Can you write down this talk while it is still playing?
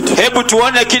Hebu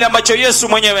tuone kile ambacho Yesu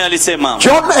mwenyewe alisema.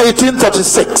 John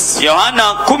 18:36. Yohana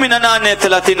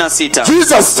 18:36.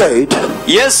 Jesus said,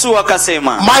 Yesu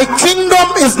akasema, my kingdom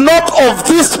is not of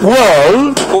this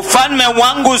world. ufalme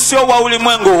wangu sio wa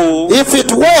ulimwengu huu. If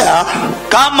it were,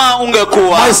 Kama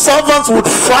ungekuwa, my servants would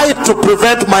fight to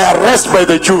prevent my arrest by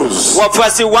the Jews.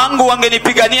 wafuasi wangu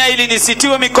wangenipigania ili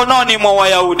nisitiwe mikononi mwa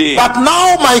Wayahudi. But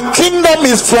now my kingdom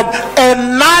is from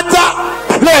another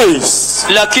place.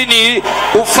 Lakini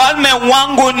ufalme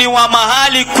wangu ni wa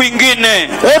mahali kwingine.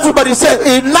 Everybody say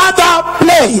another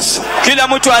place. Kila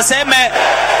mtu aseme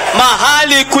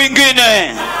mahali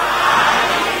kwingine.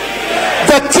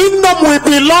 The kingdom we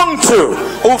belong to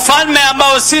Ufalme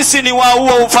ambao sisi ni wa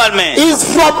huo ufalme is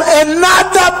from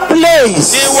another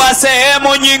place. ni wa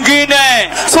sehemu nyingine.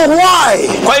 So why?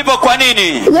 Kwa hivyo kwa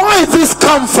nini? Why this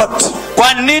comfort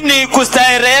Kwa nini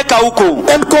kustahereka huku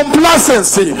and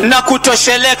complacency na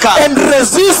kutosheleka and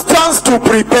resistance to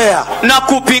prepare? na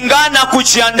kupingana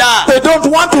kujiandaa? They don't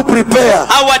want to prepare.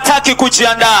 Hawataki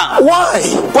kujiandaa. Why?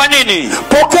 Kwa nini?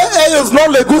 Porque ellos no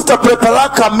les gusta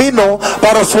preparar camino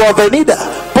para su avenida.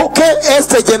 Porque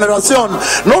esta generación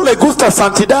no le gusta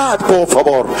santidad, por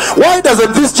favor. Why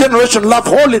doesn't this generation love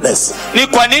holiness? Ni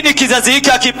kwa nini kizazi hiki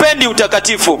hakipendi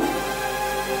utakatifu?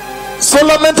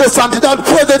 Solamente santidad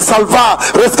puede salvar,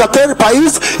 rescatar el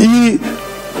país y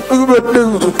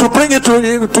to bring it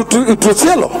to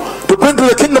cielo, to bring to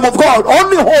the kingdom of God.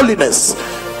 Only holiness.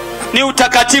 Ni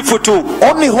utakatifu tu.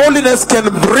 Only holiness can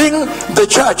bring the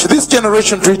church, this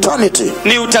generation, to eternity.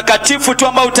 Ni utakatifu tu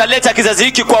ambao utaleta kizazi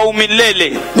hiki kwa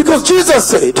umilele. Because Jesus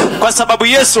said, Kwa sababu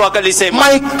Yesu akalisema,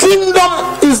 my kingdom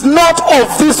is not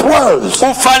of this world,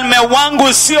 ufalme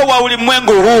wangu sio wa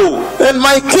ulimwengu huu, and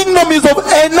my kingdom is of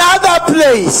another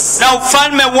place. na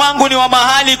ufalme wangu ni wa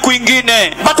mahali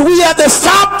kwingine. But we are the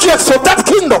subjects of that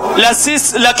kingdom.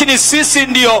 Lakini sisi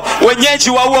ndio wenyeji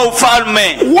wa huo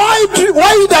ufalme.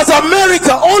 Why does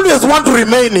America always want to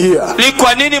remain here? Ni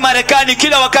kwa nini Marekani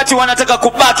kila wakati wanataka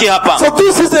kubaki hapa? So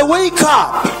this is a wake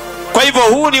up. Kwa hivyo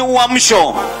huu ni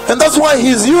uamsho, And that's why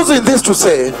he's using this to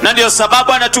say na ndio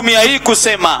sababu anatumia hii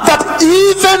kusema that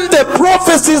even the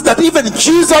prophecies that even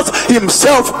Jesus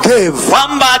himself gave,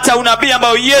 kwamba hata unabii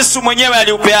ambao Yesu mwenyewe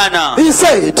aliupeana, he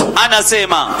said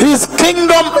anasema his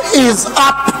kingdom is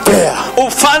up there.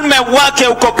 ufalme wake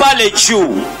uko pale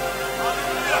juu.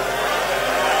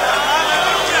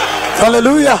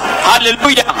 Hallelujah.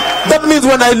 Haleluya. That means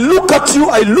when I look at you,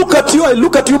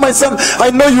 my son, I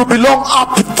know you belong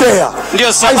up there. Ndio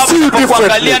I sababu see you differently.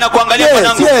 kuangalia na kuangalia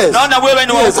mwanangu, naona wewe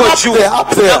ni wa Yes, uko up juu there, up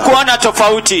there. na kuona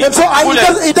tofauti. And so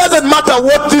it doesn't matter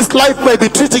what this life may be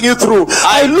treating you through.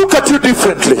 I look at you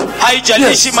differently.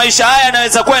 Haijalishi Yes. maisha haya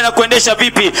yanaweza kuwa yanakuendesha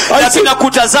vipi, I lakini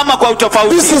nakutazama kwa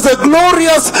utofauti. This is a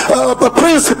glorious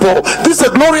principle. This is a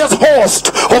glorious host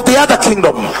of the other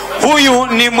kingdom. Huyu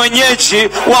ni mwenyeji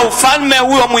wa ufalme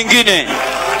huo mwingine.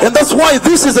 And that's why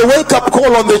this is a wake-up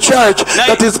call on the church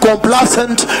that is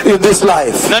complacent in this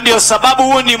life. Na ndio sababu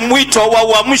huu ni mwito wa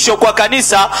uamsho kwa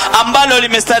kanisa ambalo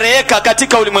limestareheka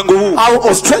katika ulimwengu huu.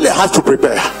 Australia has to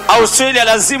prepare. Australia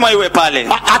lazima iwe pale.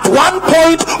 At one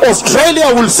point, Australia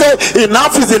will say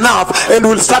enough is enough and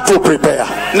will start to prepare.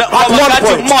 Na At one wakati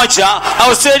point. mmoja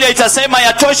Australia itasema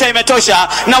yatosha, imetosha,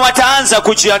 na wataanza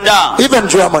kujiandaa. Even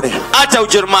Germany. Hata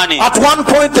Ujerumani. At one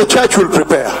point, the church will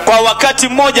prepare. Kwa wakati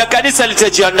mmoja kanisa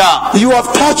litajiandaa. You have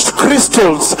touched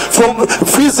crystals from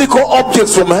physical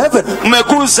objects from heaven.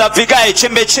 Mmegusa vigae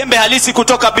chembe halisi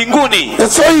kutoka mbinguni.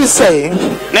 And so he's saying,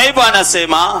 Na hivyo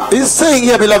anasema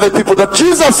here, beloved people, that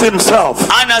Jesus himself,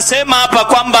 anasema hapa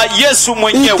kwamba Yesu he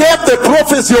mwenyewe gave the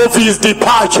prophecy of his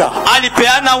departure.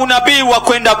 alipeana unabii wa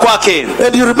kwenda kwake.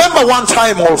 And you remember one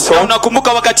time also, Na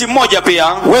unakumbuka wakati mmoja pia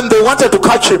when they wanted to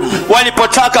catch him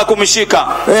walipotaka kumshika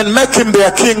and make him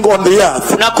their king on the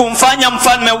earth. na kumfanya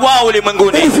mfalme wao He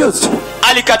ulimwenguni. refused.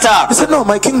 Alikataa. He said, no,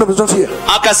 my kingdom is not here.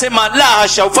 Akasema la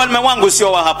hasha, ufalme wangu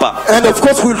sio wa hapa. And of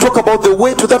course we'll talk about the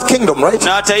way to that kingdom, right?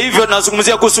 Na hata hivyo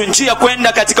tunazungumzia kuhusu njia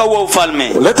kwenda katika huo ufalme.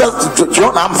 Let us,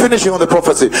 John, I'm finishing on the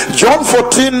prophecy. John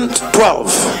 14:12.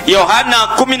 Yohana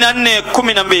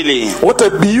 14:12. What a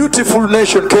beautiful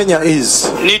nation Kenya is.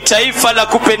 Ni taifa la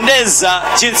kupendeza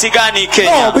jinsi gani No,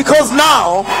 Kenya. because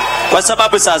now Kwa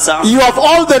sababu sasa you have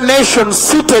all the nations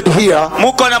seated here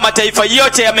muko na mataifa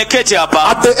yote yameketi hapa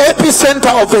at the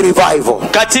epicenter of the revival.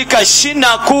 katika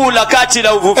shina kuu la kati la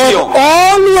And uvuvio.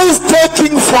 always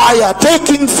taking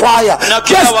fire. Na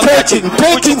kila Just wakati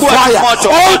taking kuchukua fire. moto,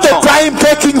 All the moto. time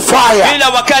taking fire. Kila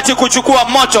wakati kuchukua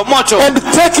moto And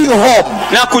taking home.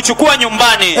 na kuchukua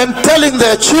nyumbani And telling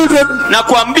their children, na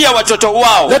kuambia watoto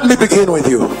wao. let me begin with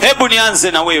you. Hebu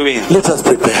nianze na wewe. Let us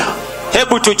prepare.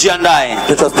 Hebu tujiandae.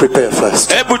 Let us prepare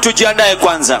first. Hebu tujiandae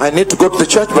kwanza. I need to go to the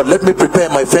church, but let me prepare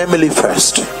my family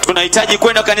first. Tunahitaji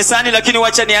kwenda kanisani, lakini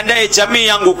wacha niandae jamii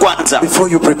yangu kwanza.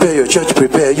 Before you prepare your church,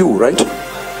 prepare you, right?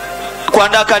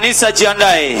 Kuandaa kanisa,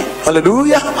 jiandae.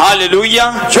 Hallelujah.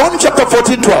 Hallelujah. John chapter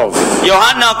 14:12.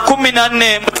 Yohana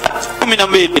 14:12.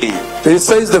 It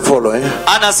says the following.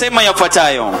 Anasema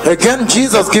yafuatayo. Again,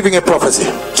 Jesus giving a prophecy.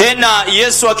 Tena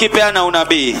Yesu akipeana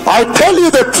unabii. I tell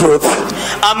you the truth.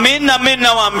 Amin, amin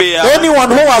nawaambia.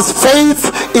 Anyone who has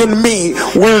faith in me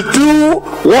will do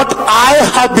what I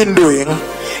have been doing.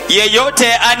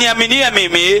 Yeyote aniaminie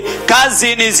mimi,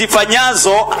 kazi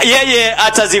nizifanyazo yeye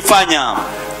atazifanya.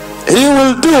 He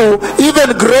will do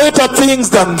even greater things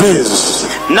than this.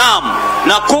 Naam,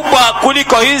 na kubwa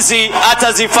kuliko hizi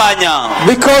atazifanya.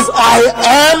 Because I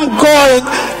am going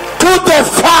to the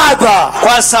Father.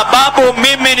 Kwa sababu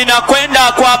mimi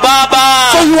ninakwenda kwa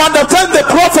Baba. So you understand the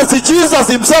prophecy Jesus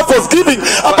himself was giving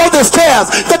about the stairs,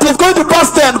 that he's going to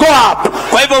pass there and go up.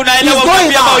 Kwa hivyo unaelewa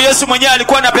unabii ambao Yesu mwenyewe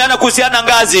alikuwa anapeana kuhusiana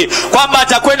ngazi, kwamba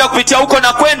atakwenda kupitia huko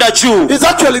na kwenda juu. He's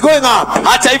actually going up.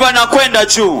 Hata hivyo anakwenda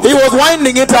juu. He was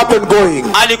winding it up and going.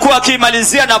 Alikuwa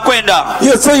akimalizia na kwenda.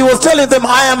 Yes, so he was telling them,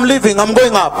 I am leaving, I'm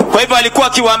going up. Kwa hivyo alikuwa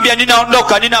akiwaambia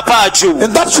ninaondoka, ninapaa juu.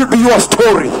 And that should be your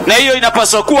story. Na hiyo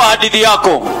inapaswa kuwa hadithi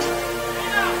yako.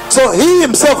 So he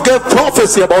himself gave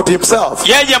prophecy about himself.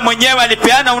 Yeye mwenyewe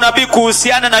alipeana unabii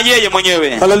kuhusiana na yeye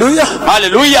mwenyewe. Hallelujah.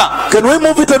 Hallelujah. Can we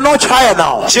move it a notch higher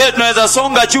now? Je, tunaweza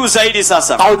songa juu zaidi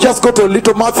sasa? I'll just go to a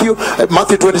little Matthew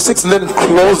 26 and then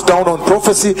close down on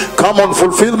prophecy, come on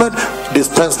fulfillment,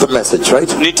 dispense the message, right?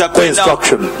 The Nitakwenda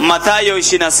instruction. Mathayo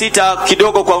 26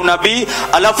 kidogo kwa unabii,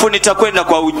 alafu nitakwenda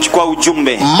kwa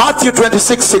ujumbe. Matthew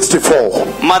 26:64.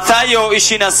 Mathayo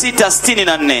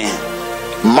 26:64.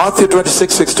 Matthew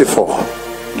 26:64.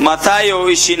 Mathayo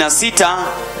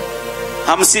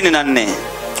 26:54.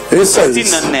 He says,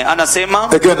 64 anasema,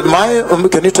 again,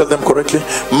 can you tell them correctly?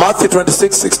 Matthew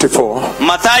 26:64.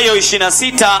 Mathayo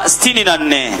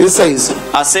 26:64. He says,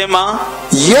 asema,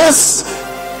 yes,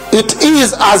 it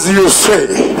is as you say.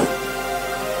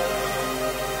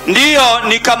 ndiyo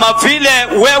ni kama vile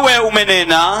wewe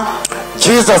umenena.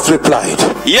 Jesus replied,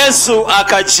 Yesu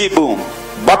akajibu,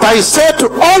 but I say to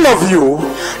all of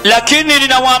you, lakini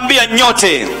ninawaambia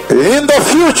nyote, in the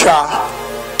future,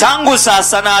 tangu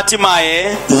sasa na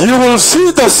hatimaye, you will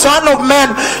see the Son of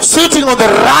Man sitting on the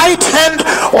right hand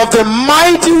of the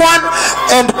Mighty One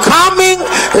and coming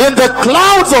in the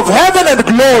clouds of heaven and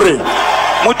glory.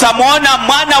 mtamwona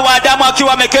mwana wa Adamu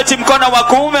akiwa ameketi mkono wa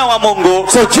kuume wa Mungu.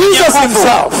 So Jesus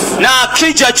himself, na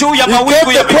akija juu ya he mawingu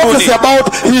gave ya the prophecy mbinguni.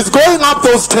 about he's going up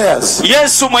those stairs.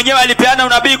 Yesu mwenyewe alipeana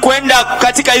unabii kwenda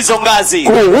katika hizo ngazi.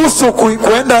 Kuhusu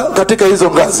kwenda katika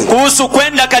hizo ngazi. Kuhusu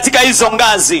kwenda katika hizo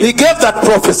ngazi. He gave that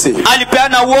prophecy.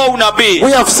 Alipeana huo unabii.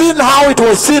 We have seen how it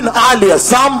was seen earlier.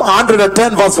 Psalm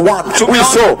 110 verse 1. We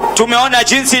saw. Tumeona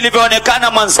jinsi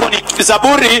ilivyoonekana mwanzoni.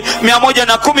 Zaburi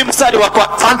 110 mstari wa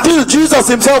kwanza. Until Jesus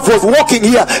himself was walking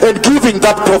here and giving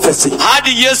that prophecy.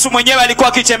 Hadi Yesu mwenyewe alikuwa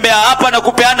akitembea hapa na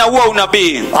kupeana huo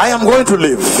unabii. I am going to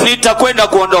live. Nitakwenda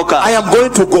kuondoka. I am going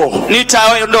to go.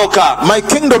 Nitaondoka. My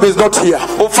kingdom is not here.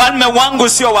 Ufalme wangu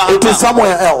sio wa It is hapa.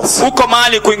 somewhere else. Uko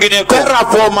mahali kwingineko.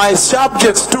 Therefore my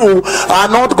subjects too are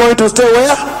not going to stay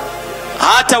where?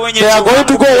 Hata wenye They are going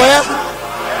to go where?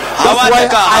 That's why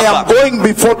hawatakaa I am hapa. going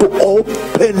before to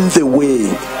open the way.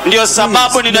 Ndio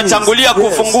sababu ninatangulia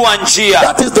kufungua njia.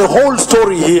 That is the whole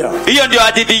story here. Hiyo ndio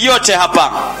hadithi yote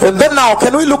hapa. And then now,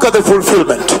 can we look at the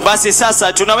fulfillment? Basi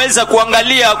sasa tunaweza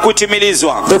kuangalia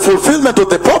kutimilizwa. The fulfillment of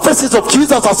the prophecies of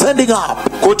Jesus ascending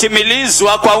up.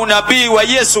 Kutimilizwa kwa unabii wa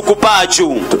Yesu kupaa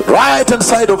juu. Right hand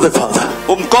side of the Father.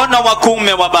 Mkono wa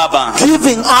kuume wa Baba.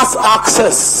 Giving us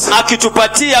access.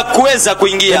 Akitupatia kuweza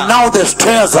kuingia. And now the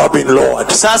stairs have been lowered.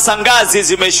 Sasa ngazi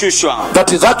zimeshushwa.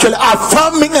 That is actually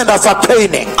affirming and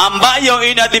ascertaining ambayo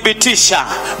inadhibitisha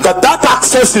that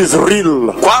access is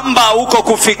real. kwamba uko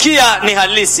kufikia ni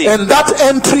halisi. And that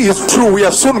entry is true. We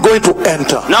are soon going to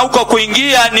enter. Na uko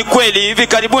kuingia ni kweli, hivi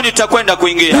karibuni tutakwenda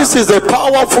kuingia. This is a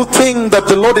powerful thing that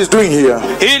the Lord is doing here.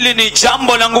 Hili ni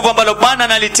jambo la nguvu ambalo Bwana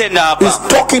analitenda hapa. He's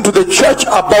talking to the church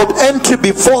about entry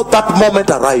before that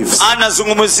moment arrives.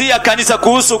 Anazungumzia kanisa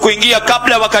kuhusu kuingia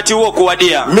kabla wakati huo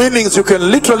kuwadia. Meaning you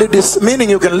can literally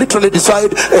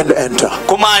decide and enter.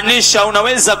 Kumaanisha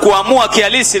unaweza kuamua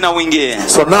kihalisi na uingie.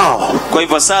 So now, Kwa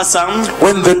hivyo sasa,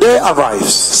 when the day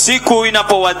arrives, siku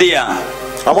inapowadia,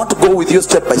 I want to go with you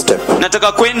step by step.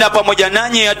 nataka kwenda pamoja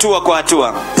nanyi hatua kwa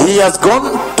hatua. He has gone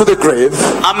to the grave.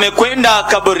 Amekwenda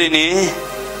kaburini.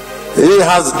 He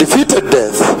has defeated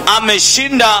death.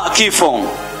 Ameshinda kifo.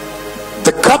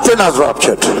 The curtain has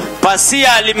ruptured.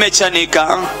 Pasia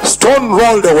limechanika. stone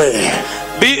rolled away.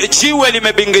 Jiwe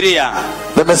limebingiria.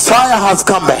 The Messiah has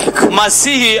come back.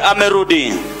 Masihi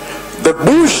amerudi. The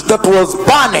bush that was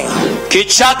burning,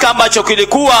 kichaka ambacho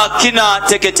kilikuwa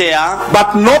kinateketea,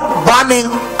 but not burning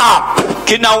up,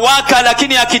 kinawaka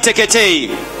lakini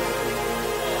hakiteketei,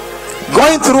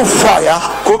 going through fire,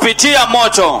 kupitia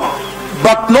moto,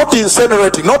 but not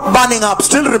incinerating, not burning up,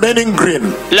 still remaining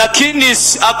green, lakini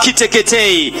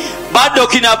hakiteketei, bado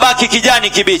kinabaki kijani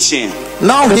kibichi.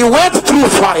 Now he went through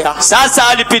fire. Sasa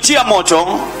alipitia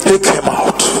moto, he came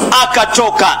out.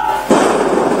 Akatoka.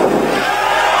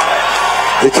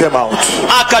 He came out.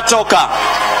 Akatoka.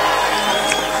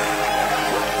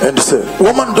 And said,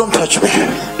 woman, don't touch me.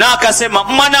 Na akasema,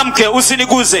 mwanamke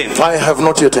usiniguze. I have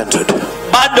not yet entered.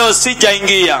 Bado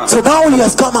sijaingia. So now he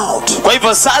has come out. Kwa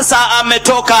hivyo sasa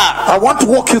ametoka. I want to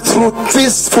walk you through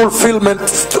this fulfillment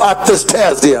at the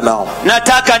stairs here now.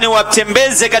 Nataka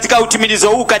niwatembeze katika utimilizo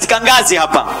huu katika ngazi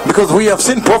hapa. Because we have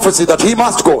seen prophecy that he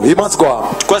must go. He must go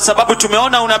up. Kwa sababu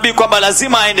tumeona unabii kwamba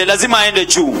lazima aende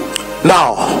juu.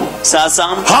 Now, sasa,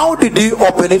 how did he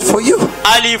open it for you?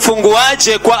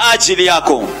 Alifunguaje kwa ajili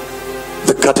yako?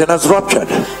 The curtain has ruptured.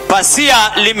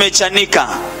 Pasia limechanika.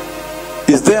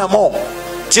 Is there more?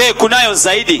 Je, kunayo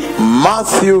zaidi?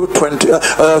 Matthew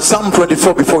 20, Psalm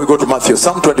 24 before we go to Matthew.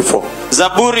 Psalm 24.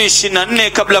 Zaburi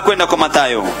 24 kabla kwenda kwa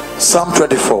Mathayo. Psalm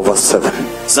 24 verse 7.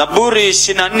 Zaburi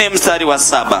 24 mstari wa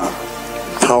 7.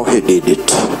 How he did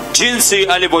it. Jinsi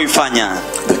alivyoifanya.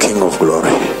 The King of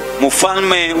glory.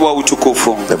 Mfalme wa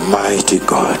utukufu. The mighty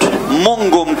God.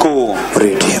 Mungu mkuu.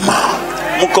 Redeemer.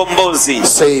 Mkombozi.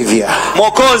 Savior.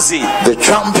 Mwokozi. The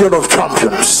champion of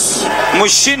champions.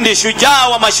 Mshindi, shujaa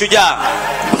wa mashujaa.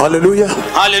 Hallelujah.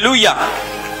 Hallelujah.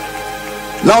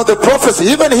 Now the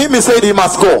prophecy, even him, he said he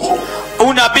must go.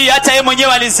 Unabii hata yeye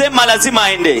mwenyewe alisema lazima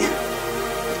aende.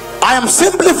 I am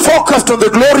simply focused on the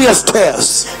glorious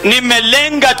stairs.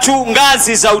 Nimelenga tu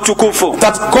ngazi za utukufu.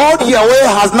 That God Yahweh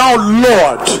has now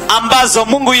lowered. Ambazo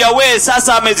Mungu Yahweh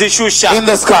sasa amezishusha. In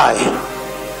the sky.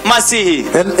 Masihi.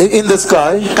 In the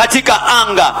sky. Katika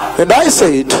anga. And I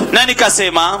said, na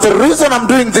nikasema, the reason I'm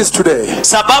doing this today,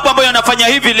 sababu ambayo nafanya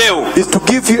hivi leo, is to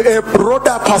give you a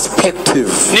broader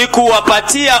perspective. Ni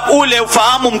kuwapatia ule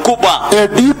ufahamu mkubwa. A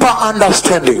deeper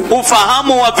understanding.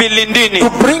 Ufahamu wa vilindini. To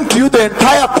bring to you the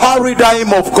entire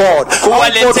paradigm of God. How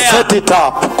God set it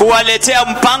up. Kuwaletea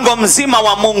mpango mzima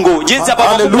wa Mungu. Jinsi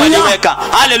ambavyo Mungu aliweka.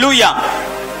 Hallelujah.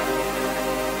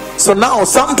 So now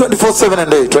Psalm 24:7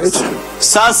 and 8, right?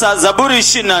 Sasa Zaburi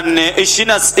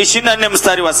 24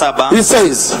 mstari wa 7. He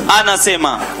says,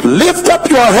 anasema, lift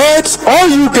up your heads,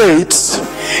 all you gates.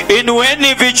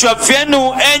 Inueni vichwa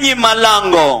vyenu enyi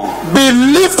malango. Be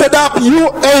lifted up,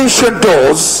 you ancient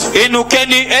doors.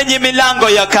 Inukeni enyi milango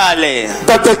ya kale.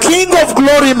 That the King of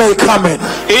glory may come in.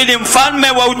 Ili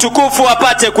mfalme wa utukufu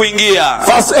apate kuingia.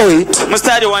 Verse 8.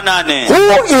 Mstari wa 8.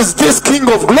 Who is this King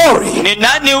of glory? Ni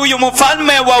nani huyu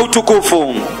mfalme wa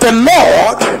utukufu? The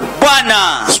Lord,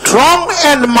 Bwana, strong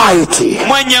and mighty.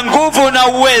 Mwenye nguvu na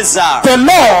uweza. The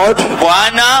Lord,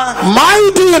 Bwana,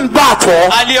 mighty in battle.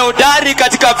 Aliyehodari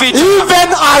katika vita. Even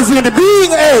as in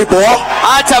being able,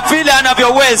 hata vile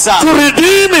anavyoweza, to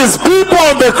redeem his people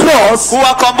on the cross,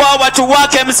 kuwakomboa watu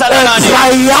wake msalabani, and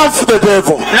triumph the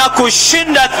devil, na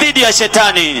kushinda dhidi ya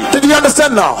shetani. Did you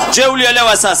understand now? Je,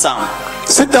 ulielewa sasa?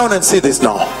 Sit down and see this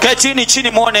now. Ketini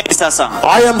chini muone sasa.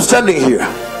 I am standing here.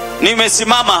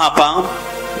 Nimesimama hapa.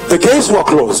 The gates were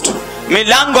closed.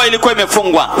 Milango ilikuwa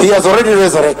imefungwa. He has already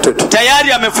resurrected.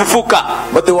 Tayari amefufuka.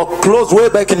 But they were closed way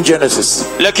back in Genesis.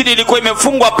 Lakini ilikuwa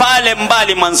imefungwa pale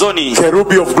mbali mwanzoni.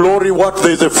 Kerubi of glory, what?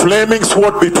 There is a flaming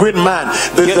sword between man.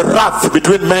 There is a wrath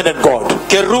between man and God.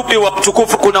 Kerubi wa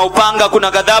utukufu, kuna upanga,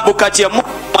 kuna ghadhabu kati ya Mungu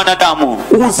na mwanadamu.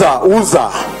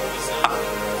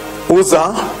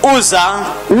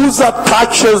 Uzzah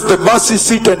touches the mercy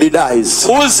seat and he dies.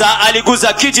 Uzzah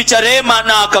aliguza kiti cha rehema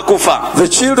na akakufa. The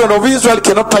children of Israel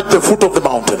cannot touch the foot of the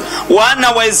mountain.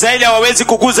 Wana wa Israeli hawawezi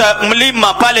kuguza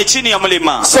mlima pale chini ya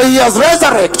mlima. So he has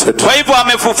resurrected. Kwa hivyo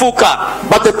amefufuka.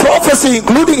 But the prophecy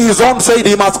including his own said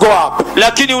he must go up.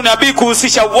 Lakini unabii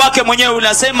kuhusisha wake mwenyewe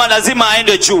unasema lazima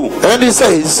aende juu. And he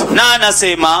says, na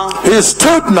anasema, he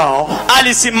stood now,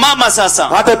 alisimama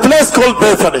sasa, at a place called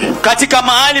Bethany. Katika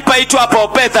mahali paitwapo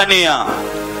Bethania.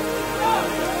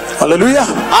 Hallelujah.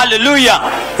 Hallelujah.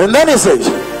 And then he says,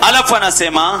 alafu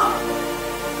anasema,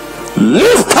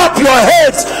 lift up your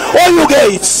heads, all you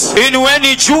gates.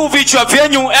 Inueni juu vichwa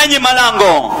vyenu enyi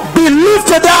malango. Be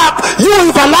lifted up, you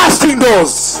everlasting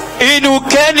doors.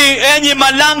 Inukeni enyi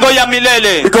malango ya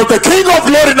milele. Because the King of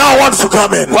Glory now wants to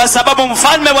come in. Kwa sababu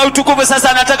mfalme wa utukufu sasa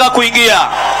anataka kuingia.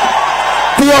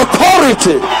 The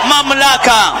authority.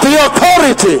 Mamlaka. The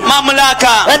authority.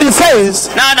 Mamlaka. And he says,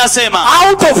 Na anasema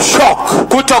out of shock.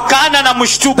 kutokana na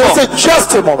mshtuko. They said,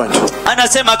 just a moment.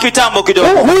 Anasema kitambo kidogo.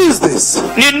 Who is this?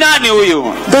 Ni nani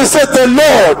huyu? They said, the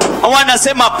Lord,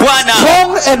 Wanasema Bwana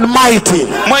strong and mighty.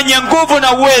 mwenye nguvu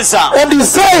na uweza. And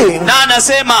he's saying, Na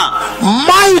anasema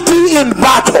mighty in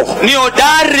battle. ni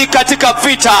hodari katika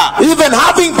vita, Even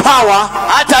having power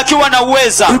hata akiwa na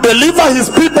uweza to deliver his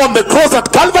people on the cross at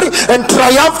Calvary and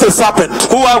triumph the serpent.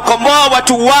 kuwakomboa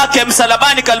watu wake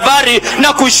msalabani Kalvari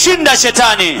na kushinda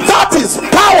shetani. That is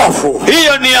powerful.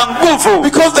 Hiyo ni ya nguvu.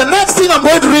 Because the next thing I'm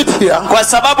going to read here Kwa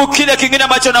sababu kile kingine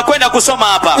ambacho nakwenda kusoma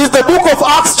hapa is the book of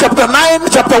Acts chapter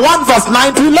 1 verse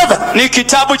 9 to 11. ni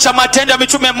kitabu cha Matendo ya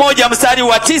Mitume 1 mstari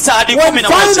wa 9 hadi When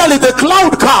 11. finally the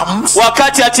cloud comes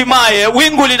Wakati hatimaye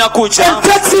wingu linakuja and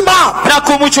takes him up. na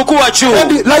kumchukua juu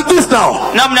And he, like this now.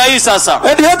 namna hii sasa,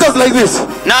 And he enters like this.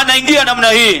 na anaingia namna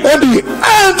hii, And he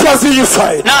enters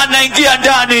inside na anaingia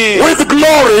ndani with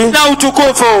glory. na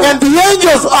utukufu. And the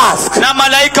angels ask, Na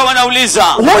malaika wanauliza,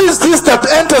 who is this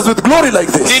that enters with glory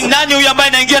like ni this? nani huyu ambaye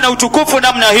anaingia na utukufu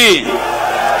namna hii?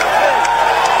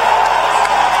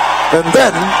 And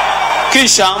then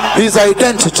Kisha his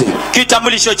identity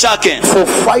kitambulisho chake for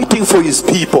fighting for his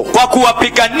people. kwa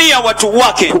kuwapigania watu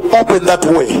wake, Open that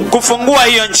way. kufungua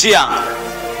hiyo njia.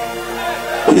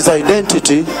 His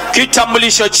identity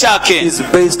Kitambulisho chake is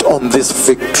based on this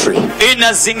victory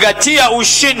inazingatia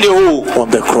ushindi huu on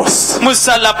the cross.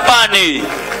 msalabani.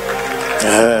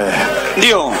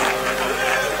 Ndio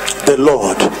The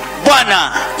Lord,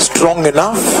 Bwana strong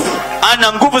enough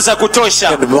ana nguvu za kutosha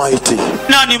and mighty.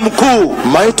 na ni mkuu,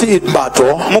 Mighty in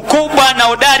battle mkubwa na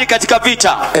hodari katika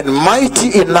vita, and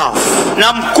mighty enough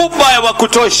na mkubwa wa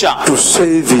kutosha to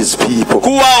save his people,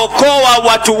 kuwaokoa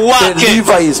watu wake,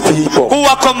 deliver his people,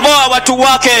 kuwakomboa watu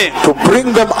wake, to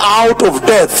bring them out of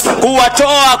death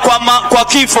kuwatoa kwa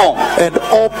kifo and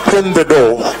open the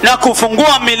door na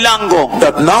kufungua milango,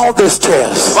 that now the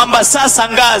stairs kwamba sasa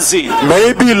ngazi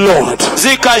may be lowered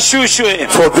zikashushwe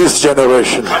for this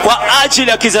generation. kwa ajili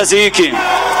ya kizazi hiki.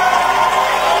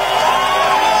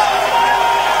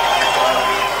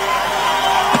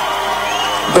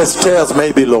 The stairs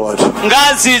may be lowered.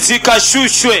 Ngazi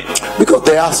zikashushwe, Because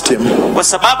they asked him, kwa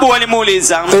sababu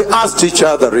walimuuliza, they asked each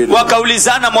other really,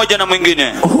 wakaulizana moja na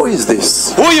mwingine, who is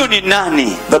this huyu ni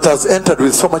nani that has entered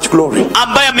with so much glory?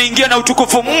 ambaye ameingia na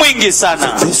utukufu mwingi sana?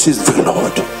 This is the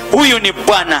Lord. Huyu ni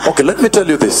Bwana. Okay, let me tell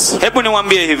you this. Hebu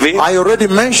niwaambie hivi, I already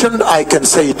mentioned, I can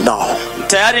say it now,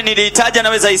 tayari niliitaja,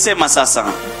 naweza isema sasa,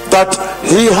 that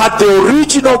he had the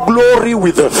original glory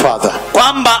with the Father.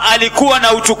 kwamba alikuwa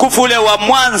na utukufu ule wa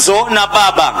mwanzo na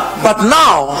Baba, But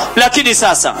now, lakini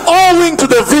sasa owing to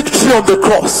the victory on the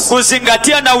cross,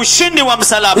 kuzingatia na ushindi wa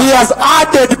msalaba, he has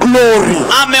added glory,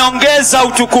 ameongeza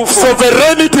utukufu,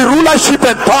 sovereignty, rulership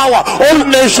and power, all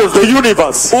nations, the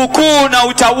universe. ukuu na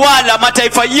utawala,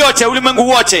 mataifa yote, ulimwengu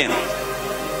wote.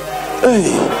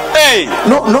 Hey,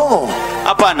 no.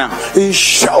 Hapana, He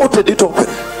shouted it open.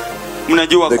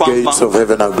 mnajua The kwamba gates of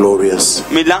heaven are glorious.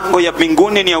 milango ya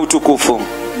mbinguni ni ya utukufu,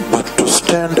 But to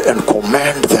stand and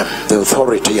command them, the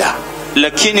authority, yeah.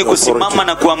 lakini kusimama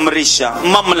na kuamrisha,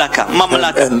 mamlaka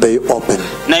And they open.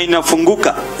 na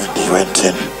inafunguka. And he went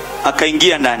in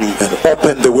Akaingia ndani and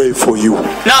opened the way for you.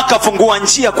 na akafungua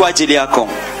njia kwa ajili yako.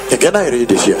 Again, I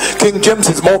read it here. King James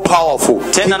is more powerful.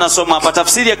 Tena nasoma hapa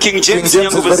tafsiri ya King King James ya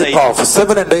James is nguvu very zaidi. powerful.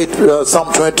 7 and 8, Psalm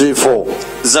 24.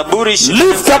 Zaburi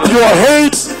Lift up your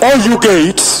heads, all you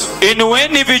gates.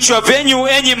 Inueni vichwa vyenyu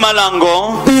enyi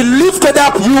malango, Be lifted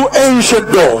up, you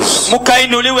ancient doors.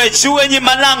 mukainuliwe juu enyi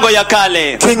malango ya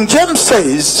kale. King James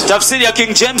says, Tafsiri ya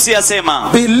King James yasema,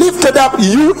 be lifted up,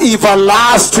 you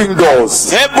everlasting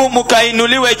doors. hebu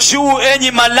mukainuliwe juu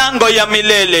enyi malango ya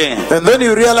milele. And then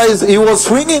you realize he was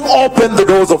swinging open the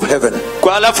doors of heaven.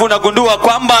 Kwa alafu unagundua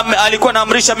kwamba alikuwa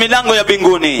anaamrisha milango ya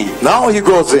mbinguni. Now he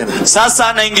goes in. Sasa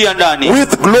anaingia ndani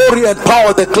With glory and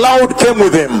power, the cloud came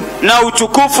with him. na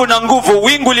utukufu na nguvu,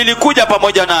 wingu lilikuja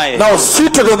pamoja naye. Now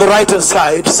seated on the right hand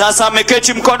side, Sasa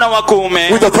ameketi mkono wa kuume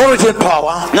with authority and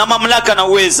power, na mamlaka na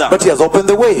uweza, but he has opened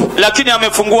the way. lakini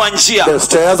amefungua njia. The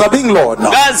stairs are being lowered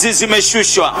now. Ngazi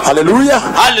zimeshushwa. Hallelujah.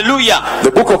 Haleluya.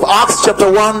 The book of Acts chapter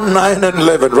 1, 9 and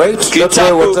 11, right?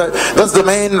 That's the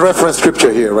main reference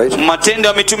scripture here, right? Matendo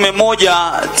ya Mitume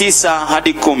 1:9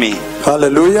 hadi 10.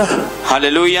 Hallelujah.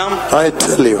 Haleluya. I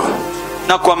tell you,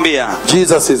 nakwambia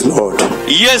Jesus is Lord.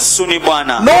 Yesu ni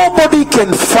Bwana. Nobody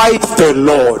can fight the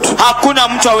Lord. Hakuna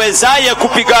mtu awezaye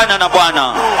kupigana na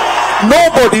Bwana.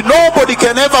 Nobody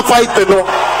can ever fight the Lord.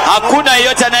 Hakuna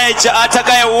yeyote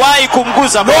atakayewahi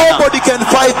kumguza Bwana. Nobody can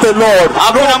fight the Lord.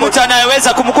 Hakuna mtu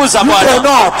anayeweza kumguza Bwana. You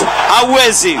cannot.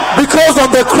 Hauwezi. Because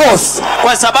on the cross,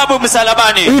 kwa sababu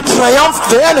msalabani, he triumphed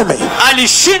the enemy.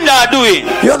 Alishinda adui.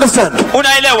 You understand?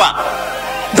 Unaelewa?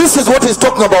 This is what he's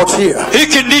talking about here.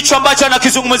 Hiki ndicho ambacho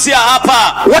anakizungumzia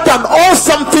hapa. What an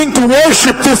awesome thing to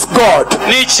worship this God.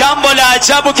 Ni jambo la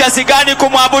ajabu kiasi gani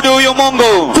kumwabudu huyu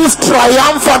Mungu. This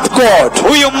triumphant God.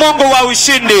 Huyu Mungu wa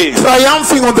ushindi.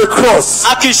 Triumphing on the cross.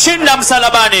 Akishinda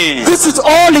msalabani. This is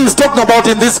all he's talking about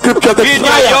in this scripture. The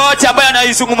yote ambayo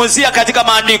anaizungumzia katika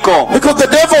maandiko. Because the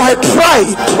devil had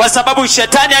tried. Kwa sababu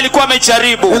shetani alikuwa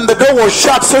amejaribu. And the door was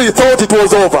shut, so he thought it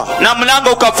was over. Na mlango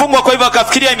ukafungwa, kwa hivyo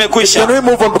akafikiria imekwisha. Can we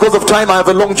move on because of time? I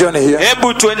have a long journey here.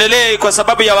 Hebu tuendelee kwa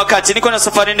sababu ya wakati. Niko na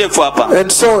safari ndefu hapa.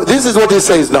 And so this is what he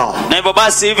says now. Na hivyo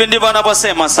basi hivi ndivyo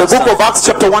anavyosema sasa. The book of Acts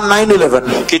chapter 1,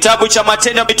 9-11. Kitabu cha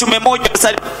Matendo ya Mitume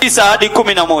 1:9 hadi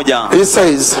 11. He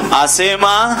says,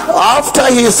 asema, after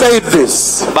he said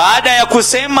this, baada ya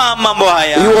kusema mambo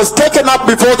haya, he was taken up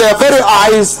before their very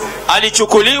eyes,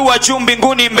 alichukuliwa juu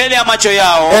mbinguni mbele ya macho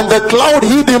yao, and the cloud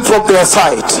hid him from their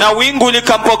sight. na wingu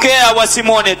likampokea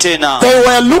wasimwone tena. They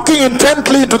were looking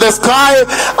intently into the sky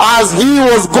as he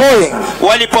was going.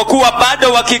 Walipokuwa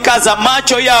bado wakikaza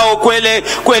macho yao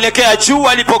kuelekea juu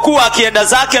alipokuwa akienda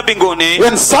zake mbinguni,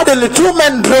 when suddenly two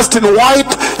men dressed in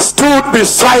white stood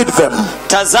beside them.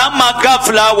 Tazama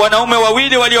ghafla wanaume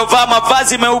wawili waliovaa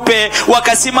mavazi meupe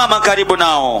wakasimama karibu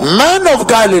nao. Men of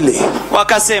Galilee,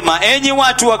 wakasema, enyi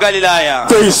watu wa Galilaya,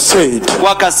 they said,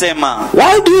 wakasema,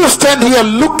 why do you stand here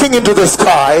looking into the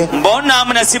sky? Mbona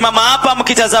mnasimama hapa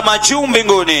mkitazama juu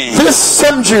mbinguni? This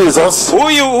same Jesus,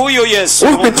 huyu Yesu,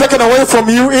 who's been taken away from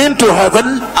you into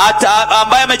heaven,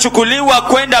 ambaye amechukuliwa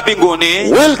kwenda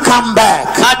mbinguni, will come back.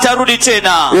 Atarudi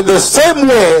tena. In the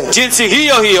same way, jinsi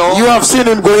hiyo hiyo you have seen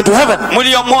him going to heaven.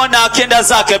 Mliomwona akienda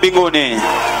zake mbinguni.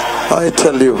 I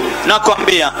tell you.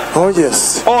 Nakwambia. Oh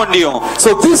yes. Oh ndio.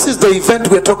 So this is the event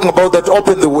we're talking about that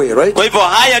opened the way, right? Kwa hivyo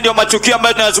haya ndio matukio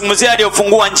ambayo tunazungumzia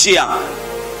yaliyofungua njia.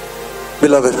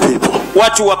 Beloved people.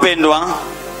 Watu wapendwa.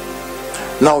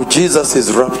 Now Jesus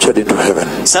is raptured into heaven.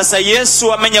 Sasa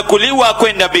Yesu amenyakuliwa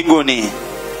kwenda mbinguni.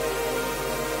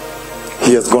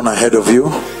 He has gone ahead of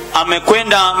you.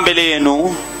 Amekwenda mbele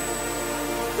yenu.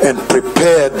 And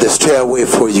prepared the stairway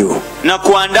for you. Na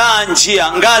kuandaa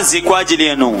njia, ngazi kwa ajili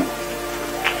yenu.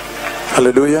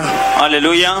 Hallelujah.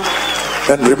 Hallelujah.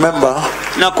 And remember,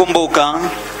 nakumbuka,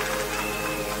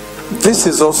 this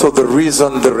is also the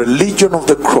reason, the religion of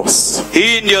the cross.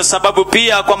 Hii ndio sababu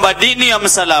pia kwamba dini ya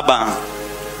msalaba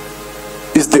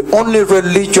is the only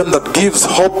religion that gives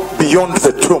hope beyond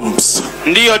the tombs.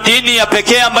 Ndiyo dini ya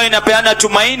pekee ambayo inapeana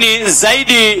tumaini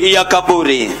zaidi ya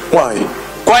kaburi. Why?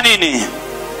 Kwa nini?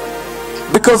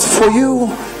 Because for you,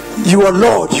 your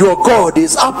Lord, your God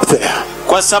is up there.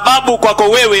 Kwa sababu kwako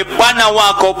wewe Bwana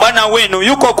wako, Bwana wenu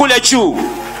yuko kule juu.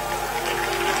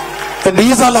 And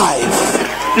he is alive.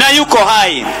 Na yuko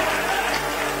hai.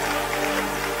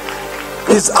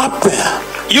 He's up there.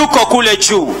 Yuko kule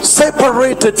juu.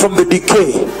 Separated from the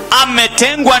decay.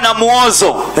 Ametengwa na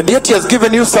muozo. And yet he has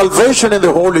given you salvation in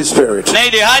the Holy Spirit. Na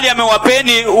ile hali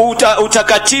amewapeni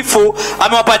utakatifu,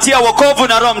 amewapatia wokovu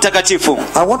na Roho Mtakatifu.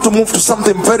 I want to move to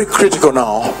something very critical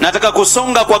now. Nataka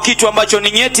kusonga kwa kitu ambacho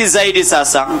ni nyeti zaidi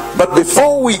sasa. But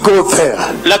before we go there,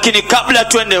 lakini kabla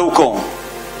tuende huko,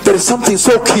 there is something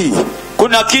so key.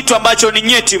 Kuna kitu ambacho ni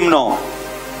nyeti mno.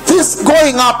 This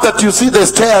going up that you see the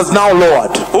stairs now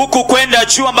lowered. Huku kwenda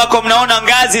juu ambako mnaona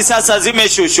ngazi sasa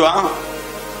zimeshushwa.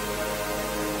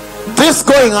 This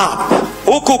going up.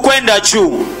 Huku kwenda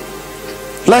juu.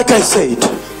 Like I said.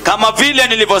 Kama vile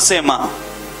nilivyosema.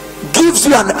 Gives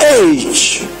you an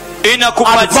age.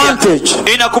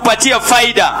 Inakupatia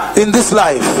faida. In this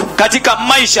life. Katika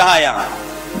maisha haya.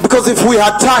 Because if we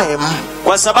had time.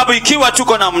 Kwa sababu ikiwa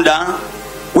tuko na muda.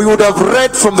 We would have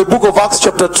read from the book of Acts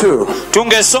chapter 2.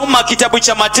 Tungesoma kitabu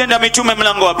cha Matendo ya Mitume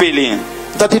mlango wa 2.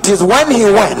 That it is when he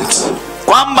went.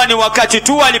 Kwamba ni wakati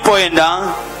tu alipoenda.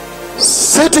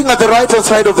 Sitting at the right hand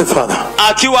side of the Father.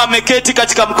 Akiwa ameketi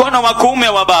katika mkono wa kuume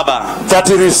wa Baba. That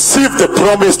he received the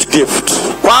promised gift.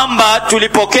 Kwamba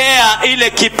tulipokea ile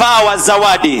kipawa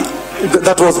zawadi.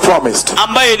 That was promised.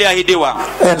 Ambayo iliahidiwa.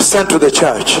 And sent to the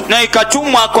church. Na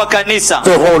ikatumwa kwa kanisa.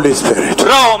 The Holy Spirit.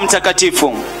 Roho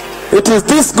Mtakatifu. It is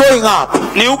this going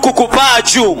up. Ni huku kupaa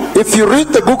juu. If you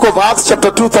read the book of Acts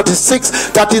chapter 2, 36,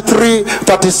 33,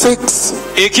 36.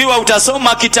 Ikiwa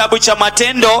utasoma kitabu cha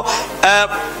Matendo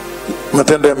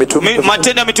Matendo ya Mitume.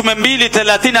 Matendo ya Mitume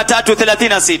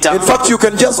 2:33-36. In fact, you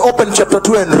can just open chapter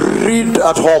 2 and read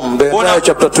at home the entire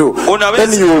chapter 2.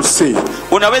 Then you will see.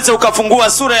 Unaweza ukafungua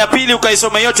sura ya pili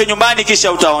ukaisoma yote nyumbani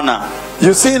kisha utaona.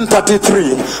 You see in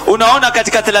 33. Unaona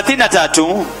katika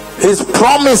 33 he's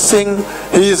promising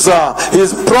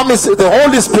the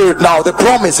Holy Spirit now, the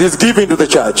promise he's giving to the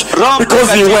church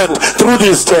because he went through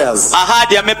these stairs.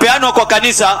 Ahadi amepeanwa kwa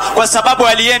kanisa kwa sababu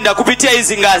alienda kupitia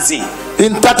hizi ngazi.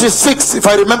 In 36, if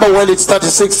I remember well, it's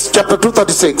 36, chapter 2,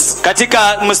 36.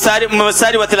 Katika mstari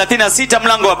wa 36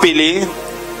 mlango wa pili.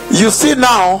 You see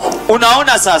now,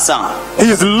 unaona sasa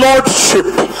his lordship,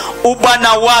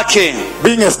 ubwana wake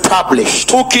being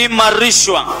established.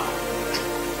 Ukiimarishwa.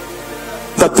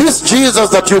 That this Jesus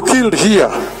that you killed here,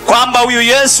 kwamba huyu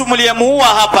Yesu mliyemuua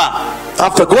hapa,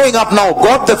 after going up now,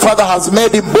 God the Father has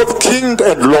made him both king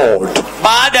and Lord.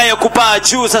 Baada ya kupaa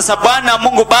juu sasa Bwana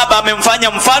Mungu Baba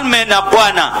amemfanya mfalme na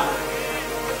Bwana.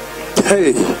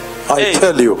 Hey, I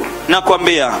tell you.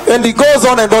 Nakwambia. And he goes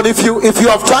on and on. If you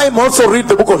have time, also read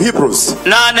the book of Hebrews.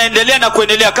 Na anaendelea na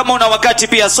kuendelea. Kama una wakati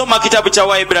pia soma kitabu cha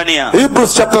Waebrania.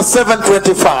 Hebrews chapter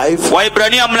 7:25.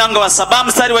 Waebrania mlango wa 7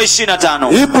 mstari wa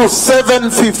 25. Hebrews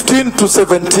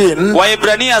 7:15-17.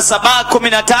 Waebrania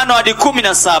 7:15 hadi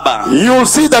 17. You will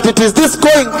see that it is this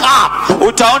going up.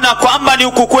 Utaona kwamba ni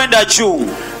ukukwenda juu.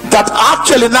 That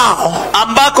actually now,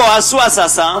 ambako haswa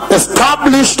sasa,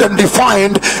 established and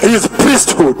defined his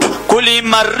priesthood.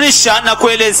 Kuliimarisha na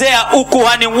kuelezea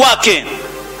ukuhani wake.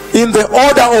 In the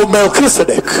order of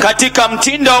Melchizedek. Katika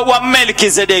mtindo wa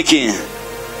Melkizedeki.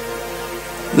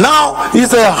 Now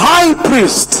he's a high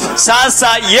priest. Sasa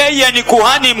yeye ni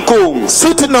kuhani mkuu.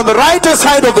 Sitting on the right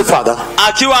side of the Father.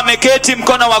 Akiwa ameketi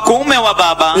mkono wa kuume wa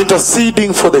Baba.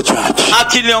 Interceding for the church.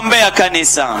 Akiliombea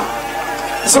kanisa.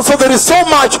 So there is so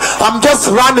much. I'm just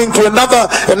running to another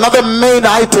main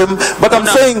item, but I'm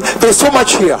saying there's so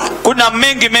much here. Kuna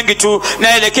mengi tu,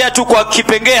 naelekea tu kwa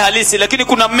kipengee halisi, lakini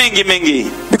kuna mengi.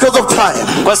 Because of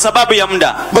time. Kwa sababu ya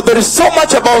muda. But there is so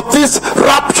much about this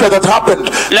rapture that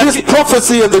happened. This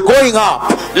prophecy and the going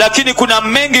up. Lakini kuna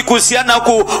mengi kuhusiana na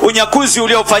unyakuzi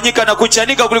uliofanyika na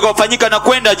kuchanika kulikofanyika na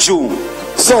kwenda juu.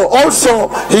 So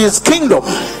also his kingdom.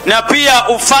 Na pia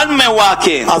ufalme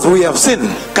wake. As we have seen.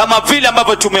 Kama vile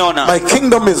ambavyo tumeona. My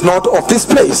kingdom is not of this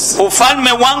place.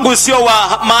 Ufalme wangu sio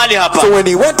wa mahali hapa. So when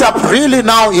he went up, really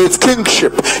now his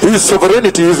kingship, his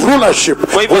sovereignty, his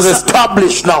rulership was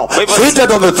established now.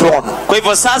 Seated on the throne. Kwa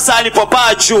hivyo sasa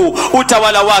alipopaa juu,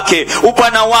 utawala wake,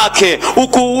 upana wake,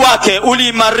 ukuu wake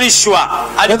uliimarishwa.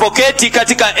 Alipoketi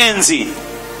katika enzi.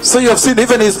 So you have seen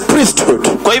even his priesthood.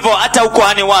 Kwa hivyo hata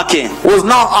ukuhani wake was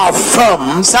now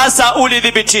affirmed. Sasa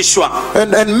ulithibitishwa.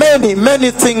 And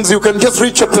many things you can just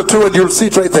read chapter 2 and you'll see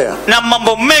it right there. Na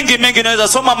mambo mengi unaweza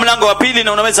soma mlango wa pili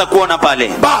na unaweza kuona pale.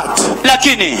 But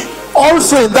lakini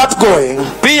also in that going,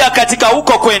 pia katika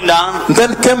huko kwenda,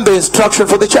 then came the instruction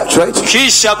for the church, right?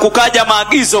 Kisha kukaja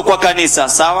maagizo kwa kanisa,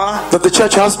 sawa? That the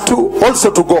church has to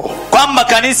also to go. Kwamba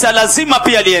kanisa lazima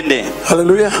pia liende.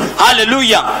 Hallelujah.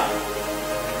 Hallelujah.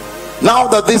 Now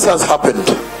that this has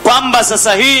happened, kwamba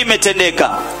sasa hii imetendeka.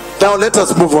 Now let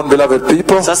us move on, beloved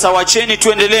people. Sasa wacheni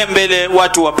tuendelee mbele,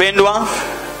 watu wapendwa.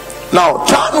 Now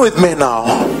turn with me now.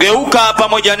 Geuka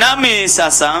pamoja nami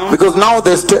sasa. Because now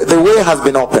the way has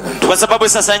been opened. Kwa sababu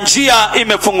sasa njia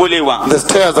imefunguliwa. The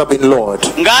stairs have been lowered.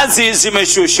 Ngazi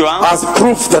zimeshushwa. As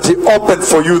proof that he opened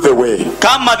for you the way.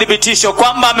 Kama thibitisho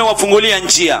kwamba amewafungulia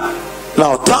njia.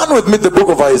 Now turn with me the book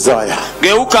of Isaiah.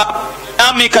 Geuka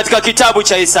nami katika kitabu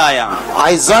cha Isaya.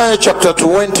 Isaiah chapter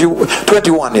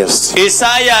 21, yes.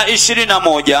 Isaya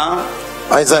 21.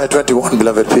 Isaiah 21,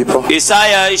 beloved people.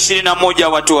 Isaya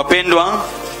 21, watu wapendwa.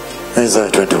 Isaiah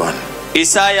 21.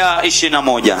 Isaya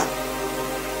 21.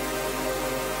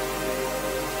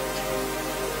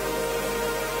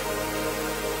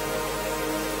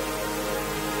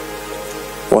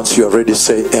 Once you are ready,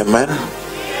 say amen.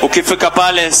 Ukifika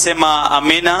pale sema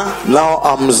amina. Now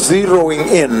I'm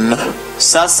zeroing in.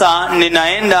 Sasa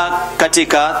ninaenda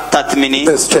katika tathmini.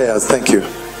 The stairs, thank you.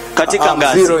 Katika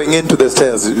ngazi. I'm zeroing into the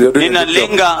stairs.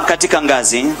 Ninalenga katika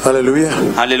ngazi. Hallelujah.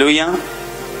 Hallelujah.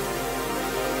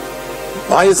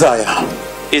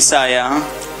 Isaiah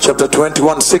chapter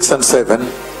 21, 6 and 7.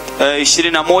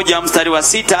 21 mstari wa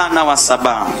 6 na wa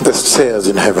 7. The stairs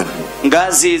in heaven.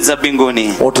 Ngazi za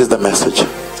mbinguni. What is the message?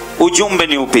 Ujumbe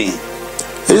ni upi?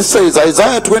 It says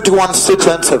Isaiah 21, 6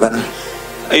 and 7.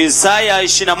 Isaiah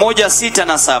 21, 6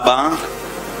 na 7.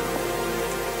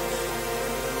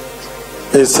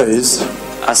 It says,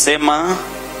 asema,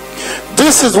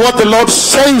 this is what the Lord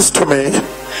says to me.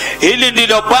 Hili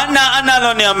ndilo Bwana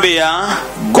analoniambia.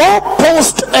 Go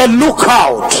post a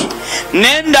lookout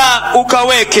Nenda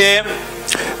ukaweke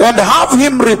and have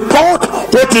him report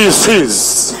what he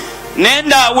sees.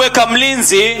 Nenda weka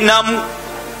mlinzi na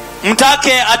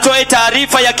mtake atoe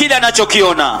taarifa ya kile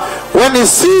anachokiona. When he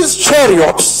sees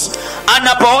chariots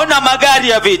Anapoona magari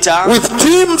ya vita with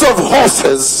teams of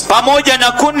horses, pamoja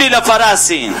na kundi la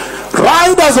farasi,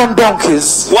 riders on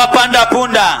donkeys, wapanda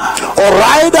punda or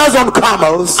riders on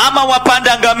camels, ama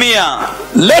wapanda ngamia,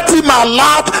 let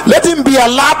him be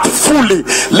alert fully.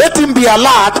 Let him be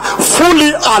alert,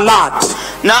 fully alert.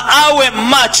 na awe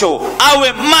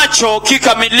macho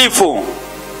kikamilifu.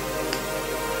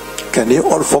 Can you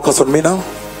all focus on me now?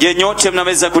 Je, nyote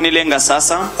mnaweza kunilenga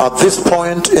sasa? At this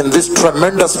point in this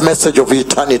tremendous message of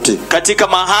eternity, Katika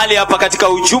mahali hapa, katika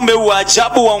ujumbe wa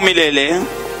ajabu wa umilele,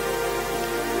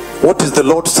 what is the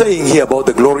Lord saying here about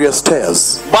the glorious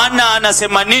stairs? Bwana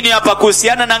anasema nini hapa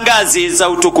kuhusiana na ngazi za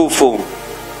utukufu?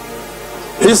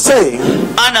 He's saying,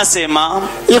 Anasema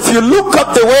if you look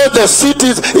at the way the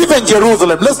cities, even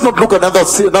Jerusalem, let's not look at another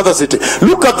city.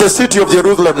 Look at the city of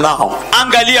Jerusalem now.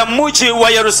 angalia mji wa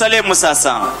Yerusalemu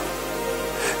sasa.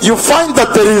 You find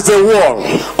that there is a wall.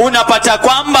 Unapata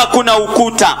kwamba kuna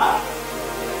ukuta.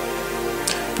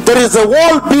 There is a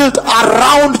wall built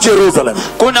around Jerusalem.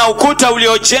 Kuna ukuta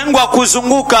uliojengwa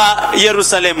kuzunguka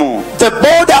Yerusalemu. The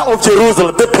border of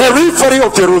Jerusalem, the periphery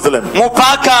of Jerusalem.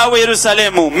 Mpaka wa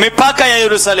Yerusalemu, mipaka ya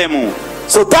Yerusalemu.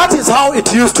 So that is how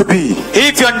it used to be.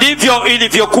 Hivyo ndivyo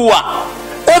ilivyokuwa.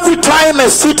 Every time a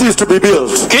city is to be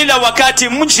built, Kila wakati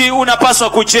mji unapaswa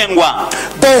kujengwa,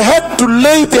 they had to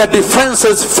lay their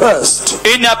defenses first.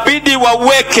 inabidi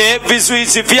waweke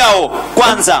vizuizi vyao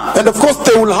kwanza. And of course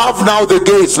they will have now the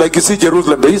gates, like you see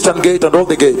Jerusalem, the eastern gate and all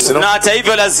the gates, you know. Na hata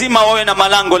hivyo lazima wawe na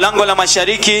lango la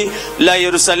mashariki la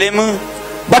Yerusalemu.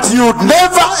 But you would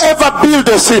never ever build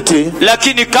a city.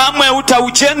 Lakini kamwe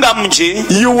utaujenga mji,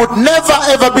 You would never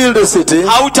ever build a city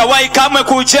hautawahi kamwe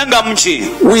kuujenga mji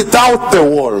without the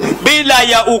wall. bila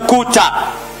ya ukuta.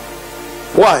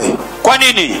 Why? Kwa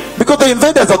nini? Because the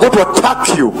invaders are going to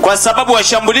attack you Kwa sababu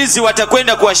washambulizi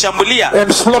watakwenda kuwashambulia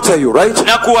and slaughter you, right?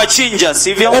 na kuwachinja,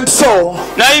 sivyo? And so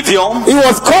Na hivyo it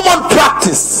was common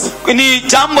practice ni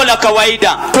jambo la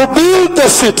kawaida to build the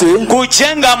city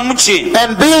kujenga mji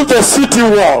and build the city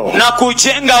wall. na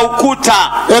kujenga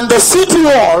ukuta, And the city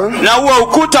wall na huo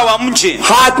ukuta wa mji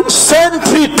had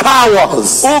sentry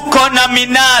towers. uko na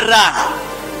minara.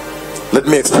 Let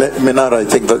me explain. Minara, I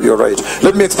think that you're right.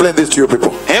 Let me explain this to you people.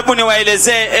 Hebu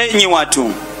niwaelezee enyi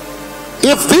watu.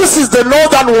 If this is the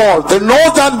northern wall, the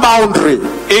northern boundary,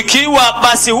 Ikiwa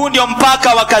basi huu ndio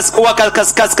mpaka wa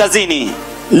kaskazini,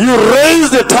 you raise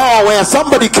the tower where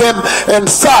somebody came and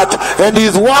sat, and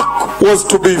his work was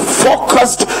to be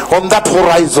focused on that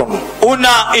horizon.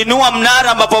 unainua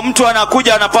mnara ambapo mtu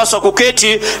anakuja anapaswa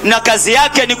kuketi na kazi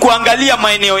yake ni kuangalia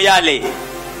maeneo yale.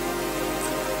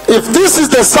 If this is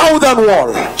the southern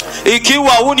wall,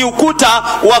 Ikiwa huu ni ukuta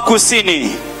wa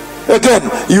kusini, again,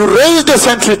 you raise the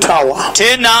sentry tower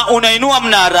tena unainua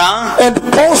mnara and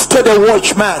posted a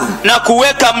watchman. na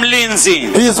kuweka mlinzi.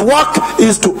 His work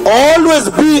is to always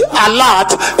be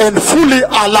alert and fully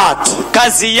alert.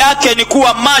 Kazi yake ni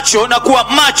kuwa macho na kuwa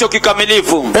macho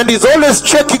kikamilifu, And he's always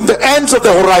checking the ends of the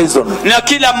horizon na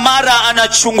kila mara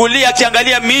anachungulia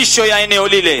akiangalia miisho ya eneo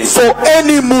lile for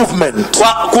any movement. kwa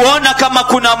kuona kama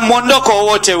kuna mwondoko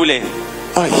wowote ule.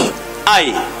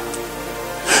 Aye.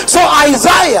 So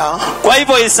Isaiah Kwa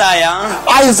hivyo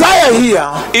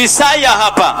Isaya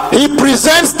hapa he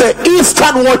presents the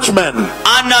eastern watchman.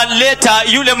 analeta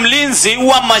yule mlinzi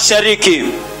wa mashariki.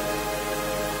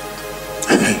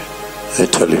 I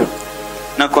tell you,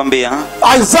 Nakwambia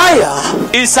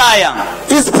Isaiah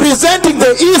is presenting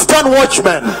the eastern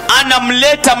watchman.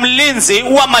 anamleta mlinzi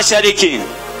wa mashariki,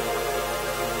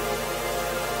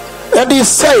 And he's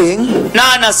saying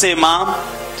na anasema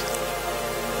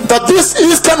that this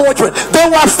eastern watchman, there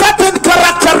were certain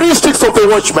characteristics of the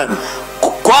watchman.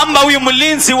 kwamba huyu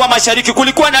mlinzi wa mashariki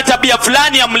kulikuwa na tabia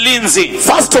fulani ya mlinzi.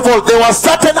 First of all, there were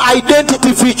certain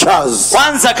identity features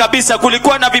Kwanza kabisa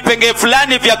kulikuwa na vipengee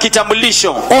fulani vya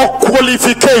kitambulisho or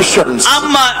qualifications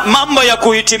ama mambo ya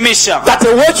kuhitimisha that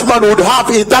a watchman would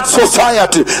have in that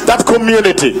society, that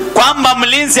community, kwamba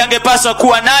mlinzi angepaswa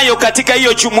kuwa nayo katika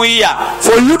hiyo jumuiya,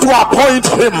 for you to appoint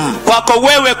him kwako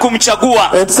wewe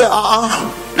kumchagua and say,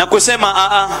 na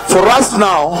kusema for us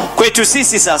now, kwetu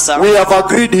sisi sasa we have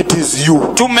agreed it is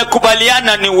you.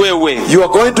 tumekubaliana ni wewe. You are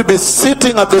going to be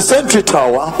sitting at the sentry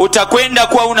tower Utakwenda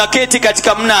kuwa unaketi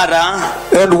katika mnara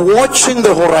and watching the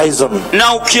horizon.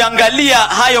 na ukiangalia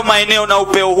hayo maeneo na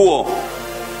upeo huo.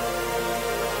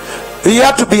 He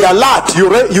had to be alert. You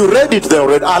read it there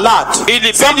already. Alert.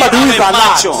 Ilibidi Somebody who is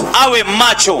macho, alert. awe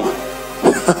macho,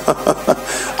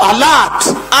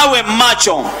 Alert. awe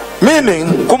macho,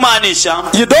 Meaning, kumaanisha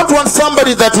you don't want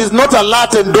somebody that is not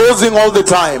alert and dozing all the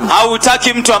time.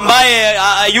 hautaki mtu ambaye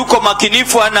yuko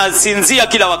makinifu anasinzia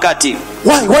kila wakati.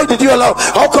 Why did you allow?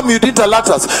 How come you didn't alert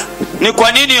us? Ni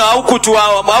kwa nini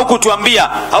haukutuambia,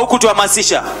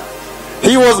 haukutuhamasisha?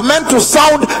 He was meant to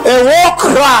sound a war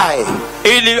cry.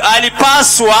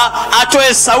 Alipaswa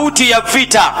atoe sauti ya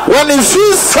vita. When he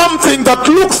sees something that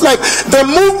looks like the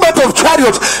movement of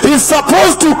chariots, he's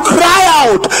supposed to cry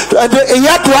out, and he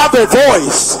had to have a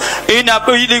voice.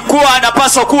 Ilikuwa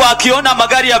anapaswa kuwa akiona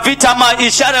magari ya vita ama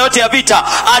ishara yote ya vita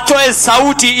atoe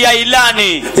sauti ya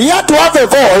ilani. He had to have a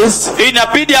voice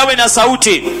Inabidi awe na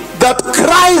sauti that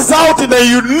cries out in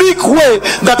a unique way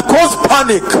that causes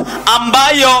panic.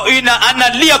 ambayo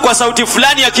analia kwa sauti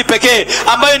fulani ya kipekee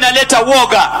ambayo inaleta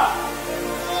woga.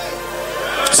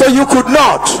 So you could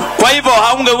not. Kwa hivyo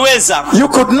haungeweza. You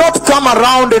could not come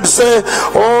around and say,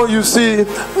 oh, you see,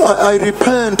 I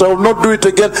repent, I will not do it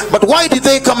again. But why did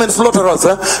they come and slaughter us?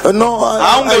 No,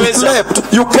 I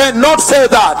slept. You cannot say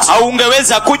that.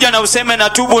 Haungeweza kuja na useme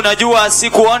natubu, najua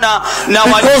sikuona na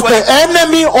Because the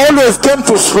enemy always came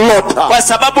to slaughter. kwa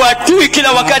sababu adui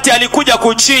kila wakati alikuja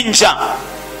kuchinja.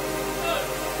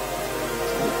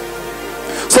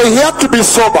 So he had to be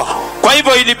sober. Kwa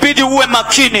hivyo ilibidi uwe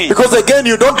makini. Because again,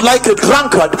 you don't like a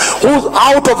drunkard who's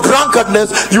out of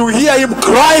drunkardness. You hear him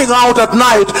crying out at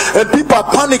night, and people are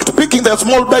panicked, picking their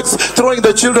small bags, throwing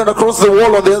the children across the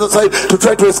wall on the other side to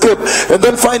try to escape, and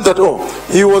then find that, oh,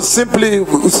 he was simply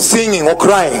singing or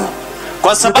crying.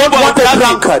 Kwa sababu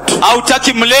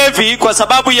hautaki mlevi kwa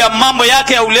sababu ya mambo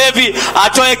yake ya ulevi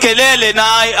atoe kelele na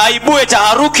aibue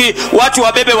taharuki, watu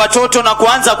wabebe watoto na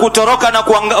kuanza kutoroka na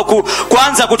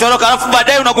kuanza kutoroka, alafu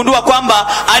baadaye unagundua kwamba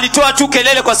alitoa tu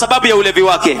kelele kwa sababu ya ulevi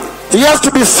wake. He has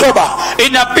to be sober.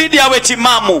 Inabidi awe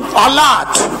timamu,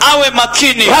 alert, awe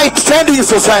makini, right standing in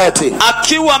society,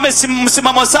 akiwa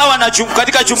msimamo sawa na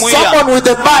katika jumuiya. Someone with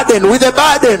a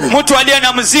burden, mtu aliye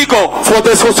na mzigo for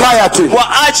the society,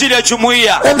 kwa ajili ya jumuiya.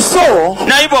 And so,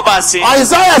 na hivyo basi,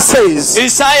 Isaiah says,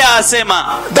 Isaya asema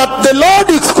that the Lord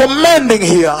is commanding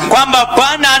here, kwamba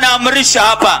Bwana anaamrisha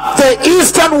hapa, the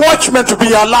eastern watchmen to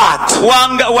be alert,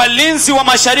 walinzi wa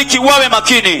mashariki wawe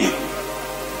makini,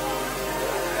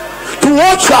 to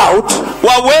watch out,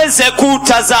 waweze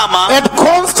kutazama, and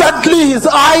constantly his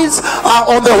eyes are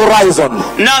on the horizon,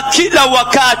 na kila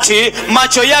wakati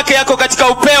macho yake yako katika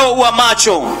upeo wa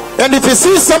macho, and if he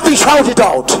sees something, shout it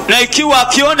out, na ikiwa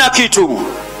akiona kitu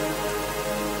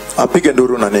apige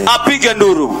nduru na nini, apige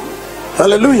nduru.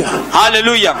 Hallelujah,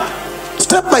 hallelujah.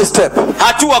 Step by step,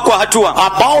 hatua kwa hatua,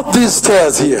 about these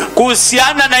stairs here,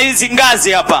 kuhusiana na hizi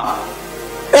ngazi hapa.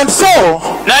 And so,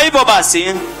 na hivyo basi,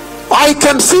 I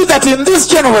can see that in this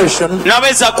generation,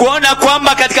 naweza kuona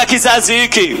kwamba katika kizazi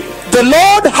hiki, the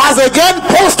Lord has again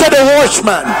posted a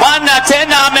watchman. Bwana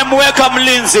tena amemweka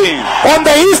mlinzi on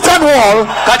the eastern wall,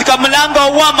 katika mlango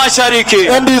wa mashariki,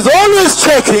 and is always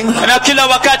checking, na kila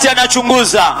wakati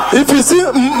anachunguza. If he sees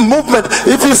movement,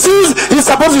 if he sees, he's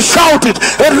supposed to shout it.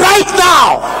 And right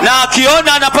now, na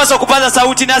akiona anapaswa kupaza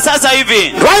sauti. Na sasa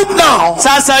hivi, right now,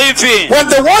 sasa hivi, when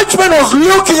the watchman was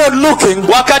looking and looking,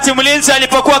 wakati mlinzi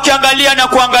alipokuwa akiangalia na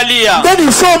kuangalia, then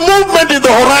he saw movement in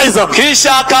the horizon,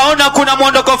 kisha akaona kuna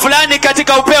mwondoko fulani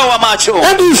katika upeo wa macho,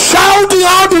 and he's shouting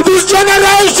out to this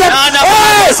generation,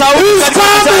 hey,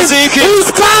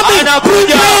 he's coming,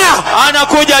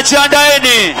 anakuja,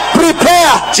 jiandaeni,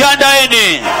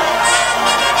 jiandaeni,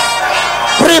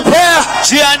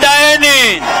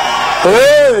 jiandaeni,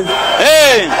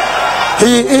 hey,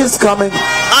 he is coming,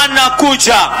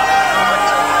 anakuja.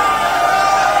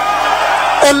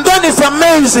 And then it's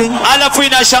amazing, alafu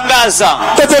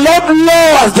inashangaza, that the Lord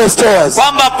lowers the stairs,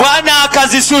 kwamba Bwana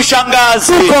akazishusha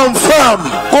ngazi, to confirm,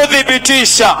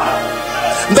 kudhibitisha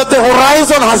that the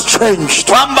horizon has changed,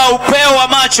 kwamba upeo wa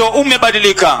macho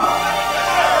umebadilika.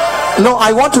 No,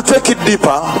 I want to take it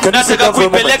deeper. Nataka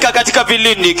kuipeleka katika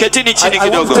vilindi. Ketini chini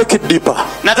kidogo. I want to take it deeper.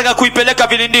 Nataka kuipeleka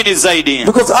vilindini zaidi.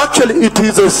 Because actually it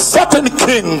is a certain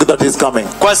king that is coming.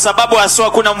 Kwa sababu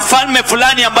aswa kuna mfalme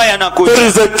fulani ambaye anakuja. There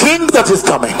is a king that is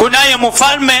coming. Kunaye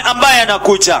mfalme ambaye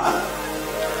anakuja.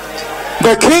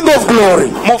 The King of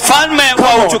glory. Mfalme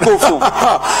wa utukufu.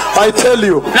 I tell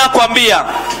you. Nakwambia.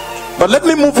 But let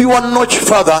me move you one notch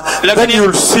further, then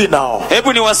you'll see now.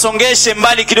 Hebu niwasongeshe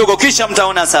mbali kidogo kisha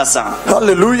mtaona sasa.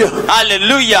 Hallelujah.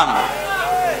 Hallelujah.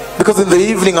 Because in the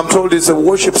evening I'm told it's a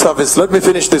worship service. Let me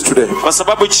finish this today. Kwa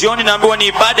sababu jioni naambiwa ni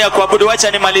ibada ya kuabudu.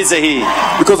 Wacha nimalize hii.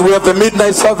 Because we have the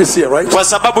midnight service here, right? Kwa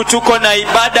sababu tuko na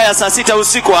ibada ya saa 6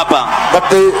 usiku hapa. But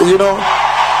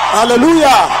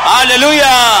hallelujah.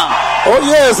 Hallelujah. Oh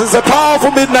yes, it's a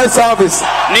powerful midnight service.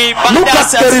 Ni ibada Look ya at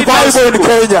saa the 6 revival in usiku.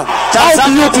 Kenya. How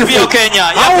Tazama beautiful. vio Kenya.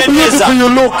 How beautiful you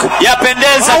look.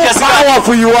 Yapendeza How kiasi gani.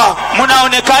 powerful you are.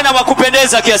 Mnaonekana wa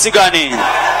kupendeza kiasi gani.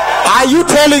 Are you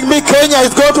telling me Kenya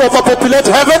is going to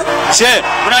overpopulate heaven? Je,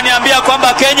 mnaniambia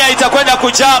kwamba Kenya itakwenda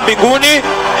kujaa mbinguni?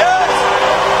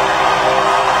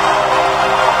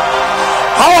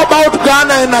 How about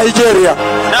Ghana and Nigeria?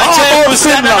 Na How je, about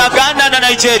kuhusiana na Finland? Ghana na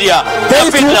Nigeria, They na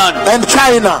too, Finland and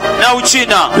China. na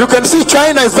Uchina? You can see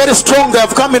China is very strong. They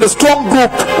have come in a strong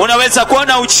group. Unaweza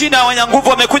kuona Uchina wenye nguvu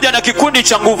wamekuja na kikundi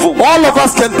cha nguvu. All of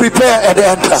us can prepare and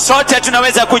enter. Sote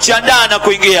tunaweza kujiandaa na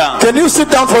kuingia. Can you sit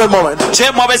down for a moment?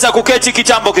 Je, mwaweza kuketi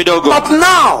kitambo kidogo? But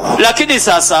now, Lakini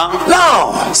sasa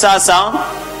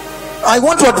I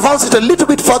want to advance it a little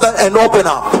bit further and open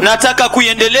up. nataka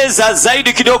kuiendeleza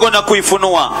zaidi kidogo na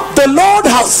kuifunua. The Lord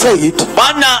has said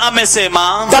Bwana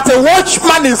amesema that a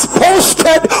watchman is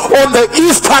posted on the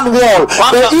eastern wall,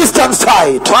 the eastern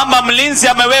side. kwamba mlinzi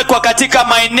amewekwa katika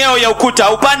maeneo ya ukuta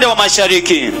upande wa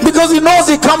mashariki. Because he knows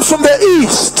he comes from the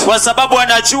east. Kwa sababu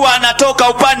anajua anatoka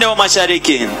upande wa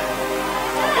mashariki.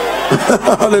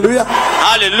 Hallelujah.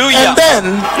 Hallelujah. And then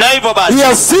Na hivyo basi he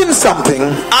has seen something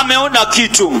ameona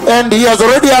kitu and he has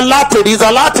already alerted. He's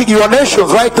alerting your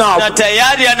nations right now. na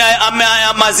tayari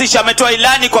amehamasisha, ametoa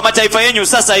ilani kwa mataifa yenu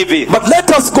sasa hivi. But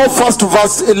let us go first to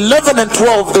verse 11 and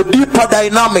 12. The deeper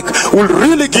dynamic will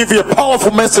really give you a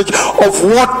powerful message of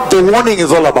what the warning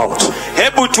is all about.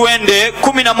 Hebu tuende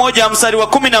 11 mstari wa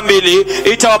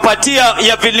 12, itawapatia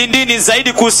ya vilindini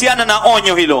zaidi kuhusiana na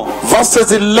onyo hilo.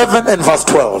 Verses 11 and verse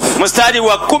 12 Mstari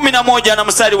wa 11 na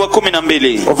mstari wa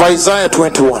 12 of Isaiah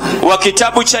 21. wa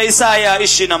kitabu cha Isaya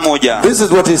 21. This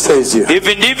is what he says here.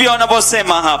 Hivi ndivyo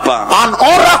wanavyosema hapa. An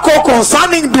oracle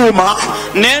concerning Duma.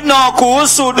 Neno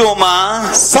kuhusu Duma.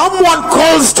 Someone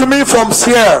calls to me from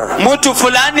Seir. Mtu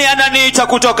fulani ananiita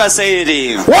kutoka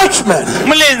Seiri. Watchman,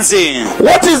 Mlinzi,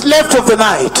 what is left of the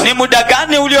night? ni muda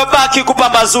gani uliobaki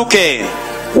kupambazuke?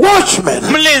 Watchman,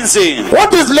 Mlinzi,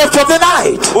 what is left of the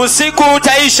night? usiku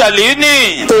utaisha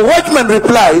lini? The watchman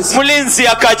replies, Mlinzi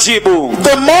akajibu,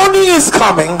 the morning is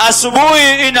coming,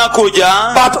 asubuhi inakuja,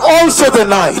 but also the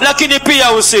night. lakini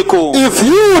pia usiku. If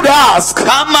you would ask,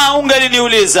 Kama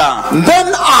ungeliniuliza,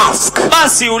 then ask,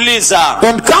 basi uliza,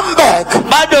 then come back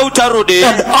bado utarudi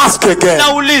and ask again.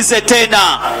 na ulize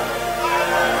tena.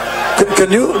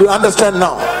 Can you understand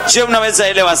now? Je, unaweza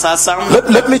elewa sasa?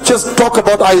 Let me just talk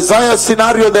about Isaiah's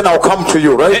scenario, then I'll come to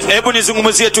you, right? Hebu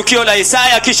nizungumzie tukio la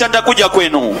Isaya kisha nitakuja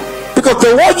kwenu. Because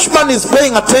the watchman is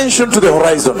paying attention to the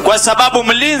horizon. Kwa sababu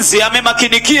mlinzi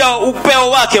amemakinikia upeo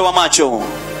wake wa macho.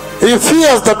 He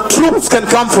fears that troops can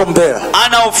come from there.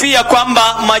 Anahofia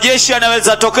kwamba majeshi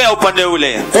yanaweza tokea upande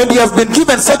ule. And he has been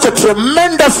given such a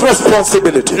tremendous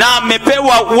responsibility. Na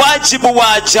amepewa wajibu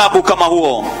wa ajabu kama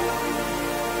huo.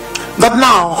 That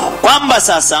now, Kwamba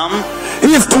sasa he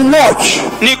is to watch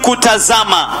ni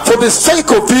kutazama for the sake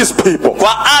of these people.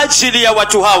 kwa ajili ya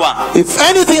watu hawa. If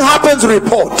anything happens,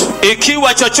 report.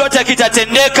 Ikiwa chochote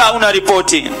kitatendeka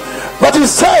unaripoti. But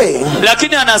he's saying,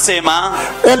 Lakini anasema,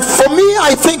 and for me,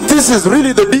 I think this is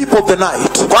really the deep of the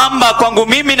night. kwamba kwangu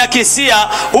mimi na kisia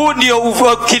huu ndio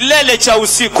kilele cha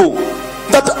usiku.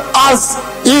 That as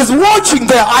he is watching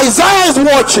there, Isaiah is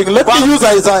watching. Let me use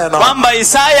Isaiah now. Kwamba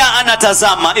Isaya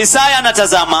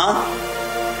anatazama.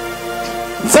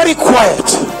 Very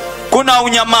quiet. Kuna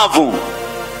unyamavu.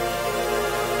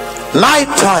 Night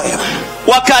time.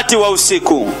 Wakati wa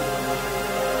usiku.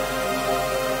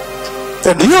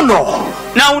 And you know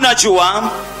Na unajua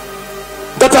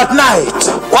that at night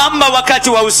kwamba wakati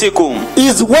wa usiku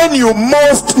is when you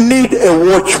most need a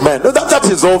watchman. That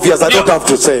is obvious. I don't have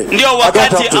to say. ndio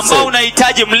wakati ambao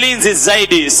unahitaji mlinzi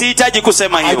zaidi. Sihitaji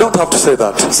kusema I hiyo. don't have to say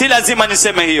that. Si lazima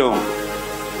niseme hiyo.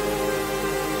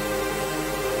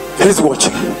 He's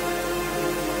watching.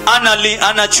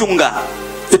 Anachunga.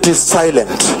 It is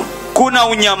silent. Kuna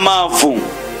unyamavu.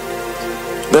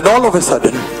 Then all of a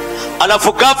sudden,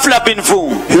 Alafu ghafla binvu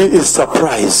he is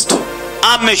surprised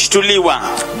ameshtuliwa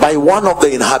by one of the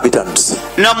inhabitants.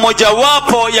 na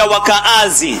mmojawapo ya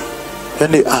wakaazi.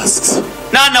 And he asks,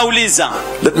 Na anauliza,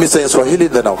 let me say in Swahili,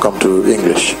 then I'll come to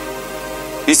English.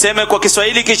 niseme kwa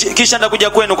Kiswahili kisha ndakuja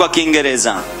kwenu kwa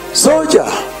Kiingereza.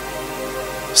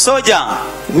 Soja,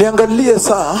 Niangalie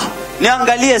saa.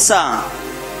 niangalie saa.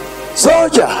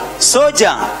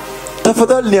 Soja,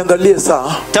 Tafadhali niangalie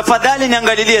saa. tafadhali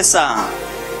niangalilie saa.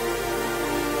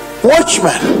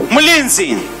 Watchman,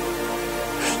 Mlinzi,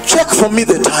 check for me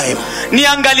the time.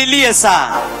 Niangalilie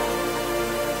saa.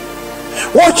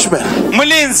 Watchman,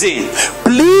 Mlinzi,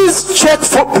 please check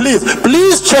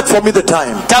for me the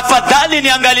time. tafadhali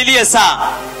niangalilie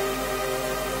saa.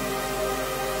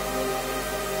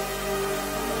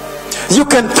 You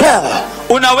can tell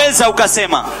Unaweza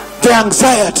ukasema the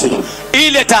anxiety,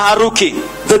 ile taharuki,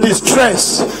 the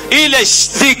distress. ile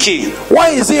dhiki. Why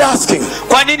is he asking?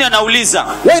 Kwa nini anauliza?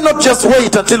 Why not just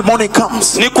wait until morning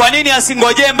comes? Ni kwa nini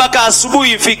asingojee mpaka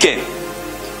asubuhi ifike?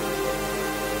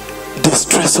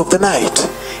 Distress of the night.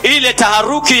 Ile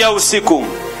taharuki ya usiku.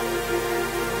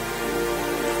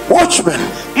 Watchman,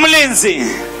 Mlinzi,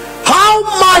 how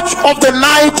much of the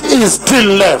night is still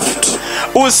left?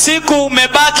 usiku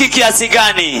umebaki kiasi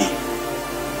gani?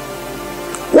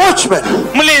 Watchman,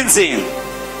 Mlinzi,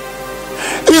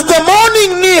 is the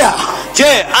morning near?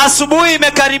 je, asubuhi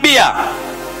imekaribia?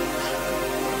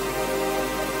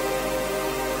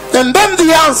 And then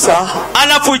the answer,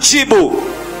 Alafu jibu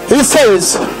he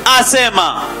says,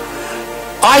 asema,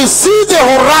 I see the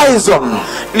horizon.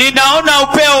 ninaona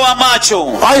upeo wa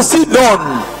macho, I see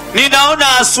dawn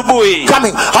ninaona asubuhi,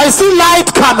 coming. I see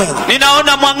light coming.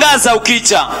 ninaona mwangaza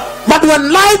ukija. But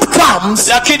when light comes,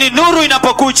 Lakini nuru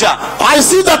inapokuja, I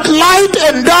see that light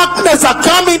and darkness are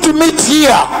coming to meet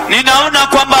here. ninaona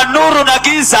kwamba nuru na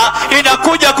giza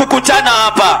inakuja kukutana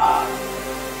hapa.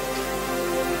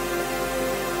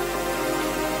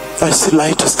 I see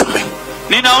light is coming.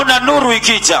 Ninaona nuru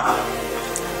ikija.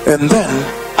 And then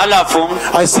Alafu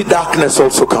I see darkness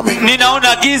also coming.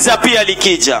 ninaona giza pia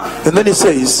likija. And then he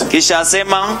says, Kisha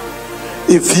asema,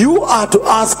 if you are to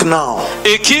ask now,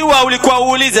 ikiwa ulikuwa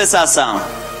uulize sasa,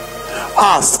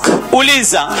 ask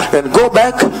uliza and go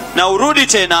back, na urudi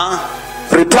tena,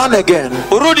 return again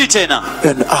urudi tena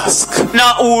and ask.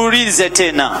 na uulize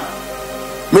tena.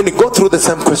 Meaning go through the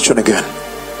same question again.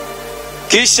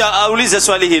 Kisha aulize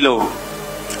swali hilo.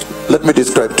 Let me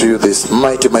describe to you this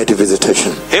mighty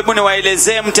visitation. Hebu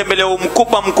niwaelezee mtembeleo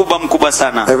mkubwa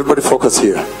sana. Everybody focus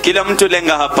here. Kila mtu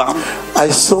lenga hapa.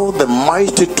 I saw the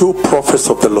mighty two prophets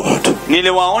of the Lord.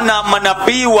 Niliwaona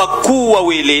manabii wakuu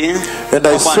wawili And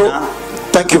I wa saw, Bwana.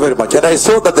 thank you very much. And I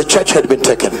saw that the church had been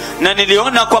taken. Na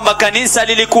niliona kwamba kanisa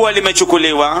lilikuwa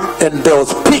limechukuliwa. And there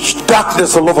was pitch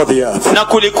darkness all over the earth. Na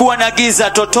kulikuwa na giza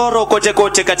totoro kote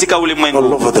kote katika All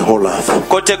ulimwengu. over the whole earth.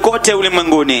 Kote kote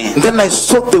ulimwenguni. And then I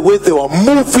saw the way they were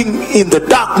moving in the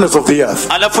darkness of the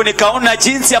earth. Alafu nikaona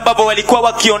jinsi ambavyo walikuwa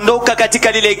wakiondoka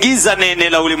katika lile giza nene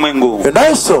la ulimwengu. And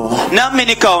I saw Nami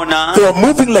nikaona they were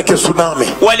moving like a tsunami.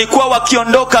 walikuwa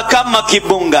wakiondoka kama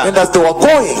kibunga. And as they were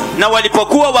going, Na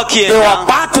walipokuwa they wakienda, were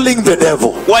battling the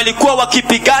devil, walikuwa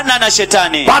wakipigana na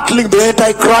shetani, battling the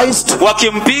Antichrist,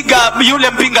 wakimpiga yule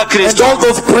mpinga and Kristo all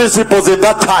those principles in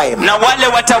that time. na wale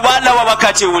watawala wa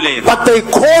wakati ule. But they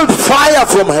called fire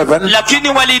from heaven, Lakini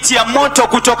waliitia moto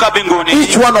kutoka mbinguni,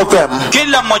 each one of them,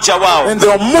 kila mmoja wao, and they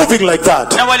were moving like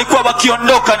that. na walikuwa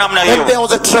wakiondoka namna And there hiyo.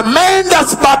 was a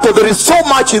tremendous battle. There is so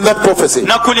much in that prophecy.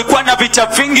 Na kulikuwa na vita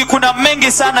vingi, kuna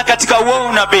mengi sana katika huo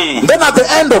unabii. Then at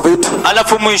the end of it,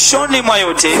 Alafu mwishoni mwa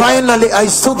yote, finally I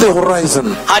saw the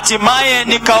horizon. hatimaye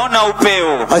nikaona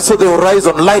upeo, I saw the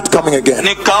horizon, light coming again.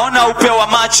 nikaona upeo wa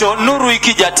macho, nuru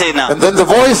ikija tena. And then the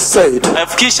voice said,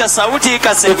 Kisha sauti the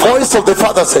ikasema, voice of the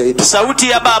Father said, sauti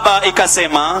ya Baba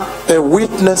ikasema, a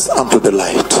witness unto the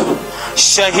light.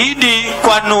 shahidi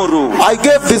kwa nuru. I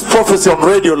gave this prophecy on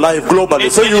radio live globally,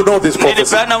 so you know this prophecy.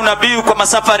 Nilipeana unabii kwa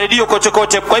masafa redio kote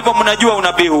kote, kwa hivyo mnajua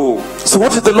unabii huu. So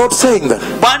what is the Lord saying then?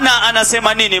 Bwana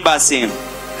anasema nini basi?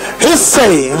 He's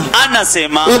saying,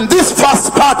 Anasema in this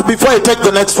first part, before I take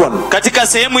the next one, katika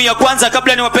sehemu ya kwanza,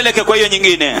 kabla niwapeleke kwa hiyo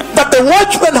nyingine, that the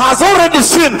watchman has already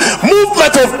seen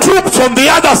movement of troops on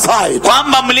the other side.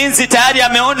 kwamba mlinzi tayari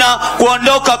ameona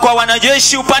kuondoka kwa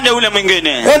wanajeshi upande ule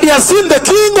mwingine, And he has seen the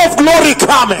King of Glory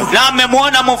coming. na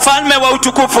amemwona mfalme wa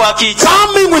utukufu akija,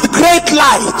 Coming with great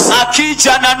light.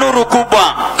 akija na nuru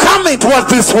kubwa, Coming towards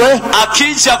this way.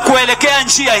 akija kuelekea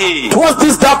njia hii, Towards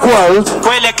this dark world.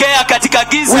 kuelekea katika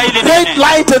giza With hili great nene,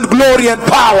 light and glory and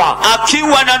power.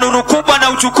 akiwa na nuru kubwa na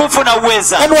utukufu na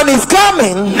uweza. And when he's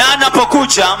coming, Na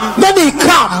anapokuja, then he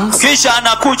comes kisha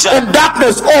anakuja and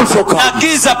darkness also na comes.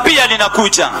 giza pia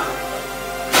linakuja.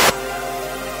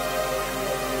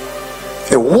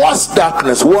 A worse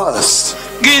darkness, worse.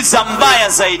 Giza mbaya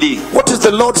zaidi. What is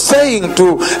the Lord saying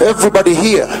to everybody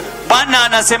here? Bwana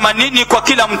anasema nini kwa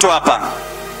kila mtu hapa?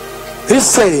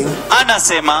 He's saying,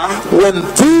 Anasema when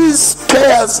these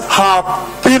stairs have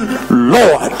been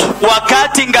lowered,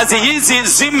 wakati ngazi hizi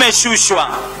zimeshushwa,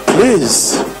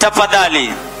 please, tafadhali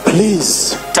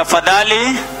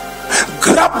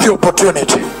grab the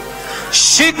opportunity.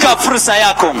 shika fursa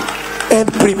yako.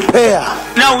 and prepare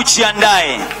na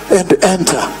ujiandae and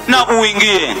enter. na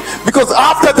uingie, Because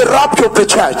after the rapture of the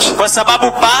church, kwa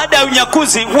sababu baada ya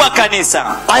unyakuzi wa kanisa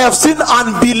I have seen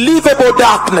unbelievable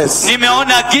darkness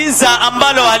nimeona giza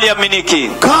ambalo haliaminiki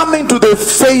coming to the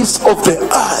face of the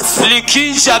earth.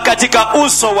 likisha katika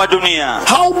uso wa dunia.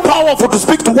 How powerful to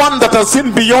speak to one that has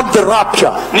seen beyond the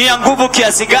rapture. Ni ya nguvu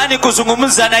kiasi gani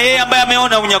kuzungumza na yeye ambaye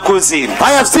ameona unyakuzi.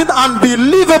 I have seen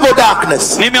unbelievable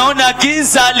darkness. Nimeona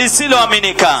giza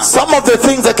lisiloaminika. Some of the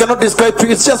things I cannot describe to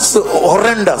you, it's just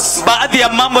horrendous. Baadhi ya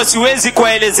mambo siwezi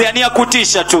kuelezea, ni ya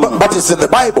kutisha tu, But it's in the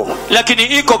Bible. lakini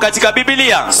iko katika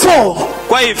Biblia. So,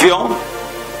 Kwa hivyo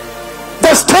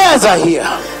the stairs are here.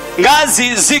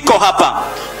 ngazi ziko hapa.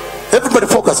 Everybody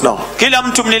focus now. Kila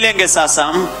mtu mnilenge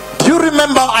sasa. Do you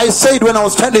remember I said when I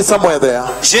was standing somewhere there,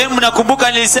 Je,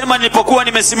 mnakumbuka nilisema nilipokuwa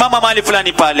nimesimama mahali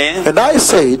fulani pale, and I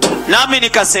said nami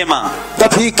nikasema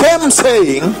that he came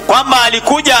saying, kwamba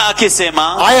alikuja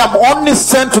akisema, I am only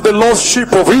sent to the lost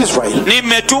sheep of Israel.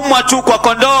 nimetumwa tu kwa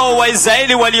kondoo wa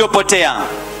Israeli waliopotea.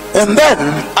 And then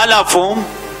Alafu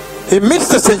he meets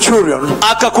the centurion,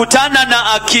 akakutana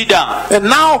na akida, and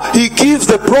now he gives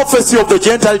the prophecy of the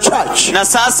Gentile church. na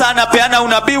sasa anapeana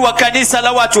unabii wa kanisa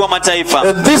la watu wa mataifa.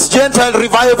 And this Gentile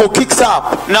revival kicks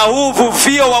up. Na huu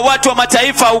uvuvio wa watu wa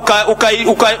mataifa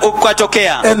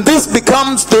ukatokea. And this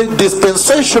becomes the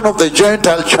dispensation of the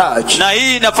Gentile church. Na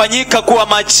hii inafanyika kuwa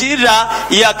majira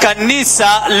ya kanisa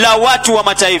la watu wa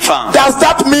mataifa. Does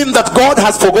that mean that God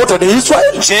has forgotten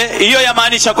Israel? Je, hiyo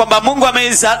yamaanisha kwamba Mungu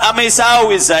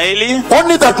ameisahau Israeli?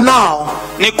 Only that now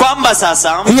Ni kwamba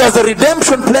sasa he has a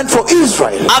redemption plan for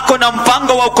Israel. ako na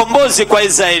mpango wa ukombozi kwa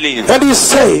Israeli. And he's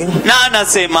saying Na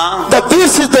anasema that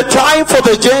this is the time for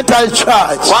the Gentile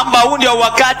church. kwamba huu ndio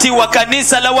wakati wa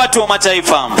kanisa la watu wa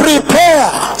mataifa. Prepare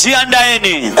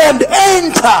Jiandaeni and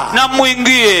enter. na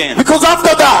muingie, Because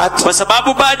after that, kwa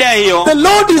sababu baada ya hiyo the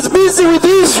Lord is busy with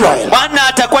Israel. Bwana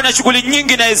atakuwa na shughuli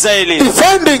nyingi na Israeli,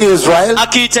 Defending Israel,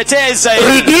 akiitetea Israeli,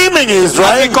 redeeming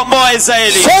Israel, akikomboa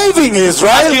Israeli, saving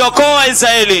Israel. akiokoa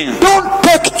Israeli. Don't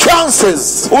take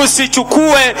chances.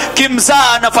 Usichukue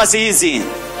kimzaa nafasi hizi.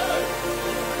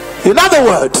 In other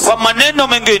words, Kwa maneno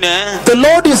mengine, the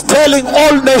Lord is telling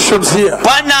all nations here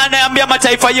Bwana anaambia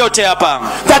mataifa yote hapa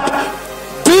that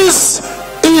this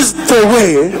is the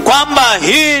way. kwamba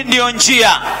hii ndiyo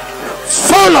njia,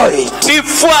 Follow it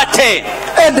ifuate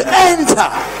and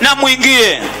enter. na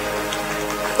muingie.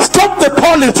 Stop the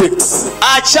politics,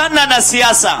 Achana na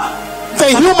siasa,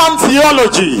 the human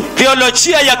theology.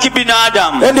 theolojia ya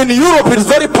kibinadamu. And in Europe, it's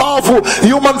very powerful.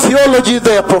 Human theology,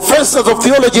 there are professors of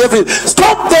theology, everything.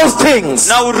 Stop those things.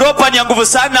 Na Uropa ni ya nguvu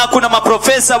sana, kuna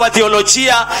maprofesa wa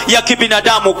theolojia ya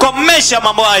kibinadamu. Komesha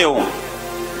mambo hayo.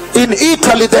 In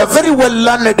Italy, they are very well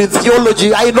learned in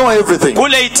theology. I know everything.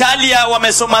 Kule Italia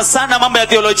wamesoma sana mambo ya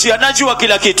theolojia, najua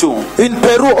kila kitu. In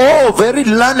Peru, oh, very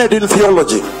learned in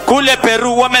theology. Kule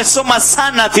Peru wamesoma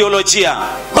sana theolojia.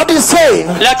 But he's saying,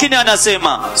 Lakini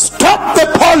anasema stop the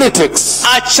politics.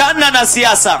 achana na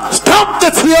siasa, Stop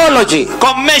the theology.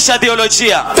 komesha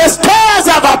theolojia. The stairs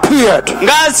have appeared.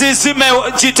 Ngazi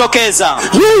zimejitokeza,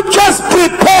 You just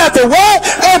prepare the way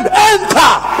and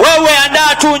enter. wewe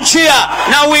andaa tu njia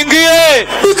na uingie,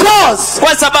 Because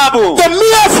kwa sababu the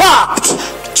mere fact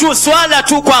swala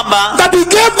tu kwamba that he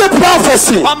gave the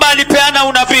prophecy kwamba alipeana and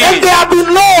unabii they have been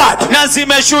lowered, na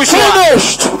zimeshushwa,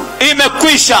 finished.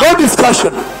 imekwisha, No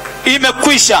discussion.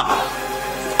 imekwisha,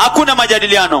 hakuna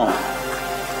majadiliano.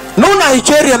 No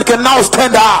Nigerian can now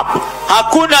stand up.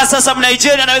 Hakuna sasa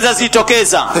Mnigeria anaweza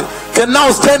zitokeza, Can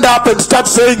now stand up and start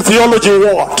saying theology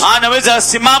what? anaweza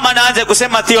simama na aanze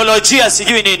kusema theolojia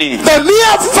sijui nini. The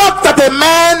mere fact that a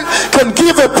man can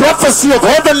give a prophecy of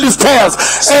heavenly stairs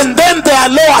and then they are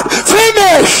lowered,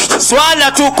 finished.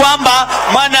 Swala tu kwamba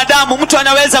mwanadamu, mtu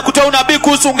anaweza kutoa unabii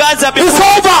kuhusu ngazi ya It's mbinguni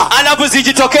over. alafu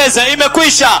zijitokeze,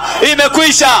 imekwisha,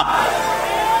 imekwisha.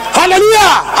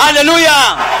 Hallelujah. Haleluya.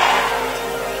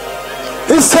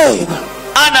 He's saying,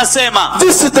 Anasema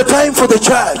this is the time for the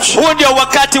church. huu ndio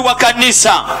wakati wa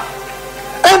kanisa.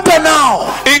 Enter now.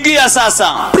 Ingia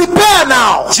sasa, Prepare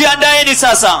now. jiandaeni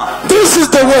sasa. This is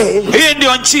the way Hii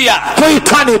ndio njia to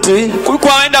eternity.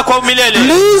 kwaenda kwa milele.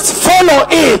 Please follow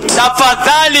it.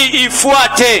 Tafadhali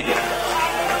ifuate.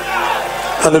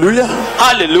 Hallelujah.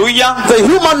 Haleluya. The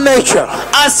human nature,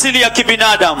 Asili ya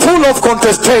kibinadamu full of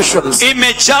contestations,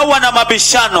 imejawa na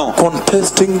mabishano,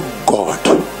 contesting God.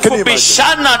 Can you imagine?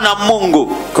 kubishana na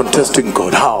Mungu. Contesting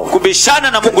God. How?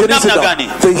 Kubishana na Mungu Can you sit namna down? gani?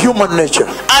 The human nature.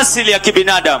 Asili ya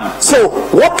kibinadamu. So,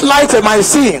 what light am I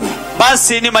seeing?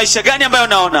 basi ni maisha gani ambayo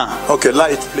naona? Okay,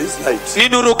 light, please, light. Ni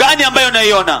nuru gani ambayo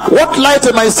naiona? What light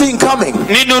am I seeing coming?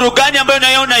 Ni nuru gani ambayo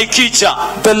naiona ikija?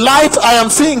 The light I am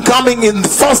seeing coming in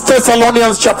 1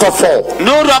 Thessalonians chapter 4.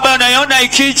 Nuru ambayo naiona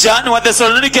ikija ni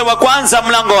Wathesalonike wa kwanza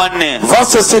mlango wa 4.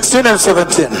 Verses 16 and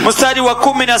 17. Mstari wa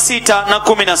 16 na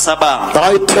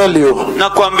 17. I tell you.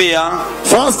 Nakwambia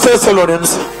 1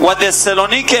 Thessalonians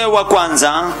Wathesalonike wa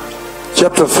kwanza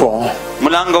chapter 4.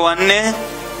 mlango wa 4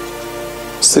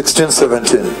 16,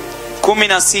 17.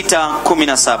 16,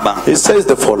 17. He says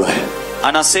the following.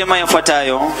 Anasema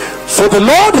yafuatayo: For the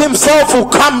Lord himself will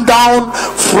come down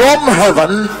from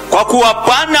heaven kwa kuwa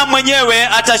Bwana mwenyewe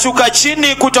atashuka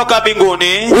chini kutoka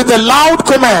mbinguni with a loud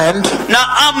command,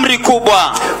 na amri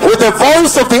kubwa, with the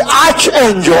voice of the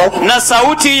archangel, na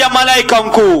sauti ya malaika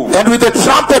mkuu, and with the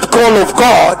trumpet call of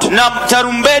God, na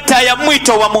tarumbeta ya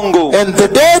mwito wa Mungu. and the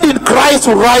dead in Christ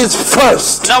will rise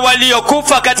first. Na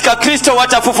waliokufa katika Kristo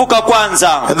watafufuka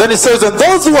kwanza. And then he says, and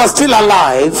those who are still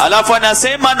alive Alafu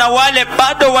anasema na wale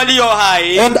bado walio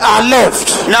hai and are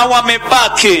left, na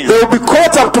wamebaki, they will be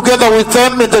caught up together with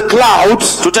them in the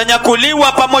clouds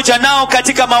tutanyakuliwa pamoja nao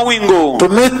katika mawingu to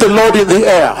meet the Lord in the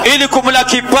air. ili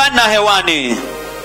kumlaki Bwana hewani.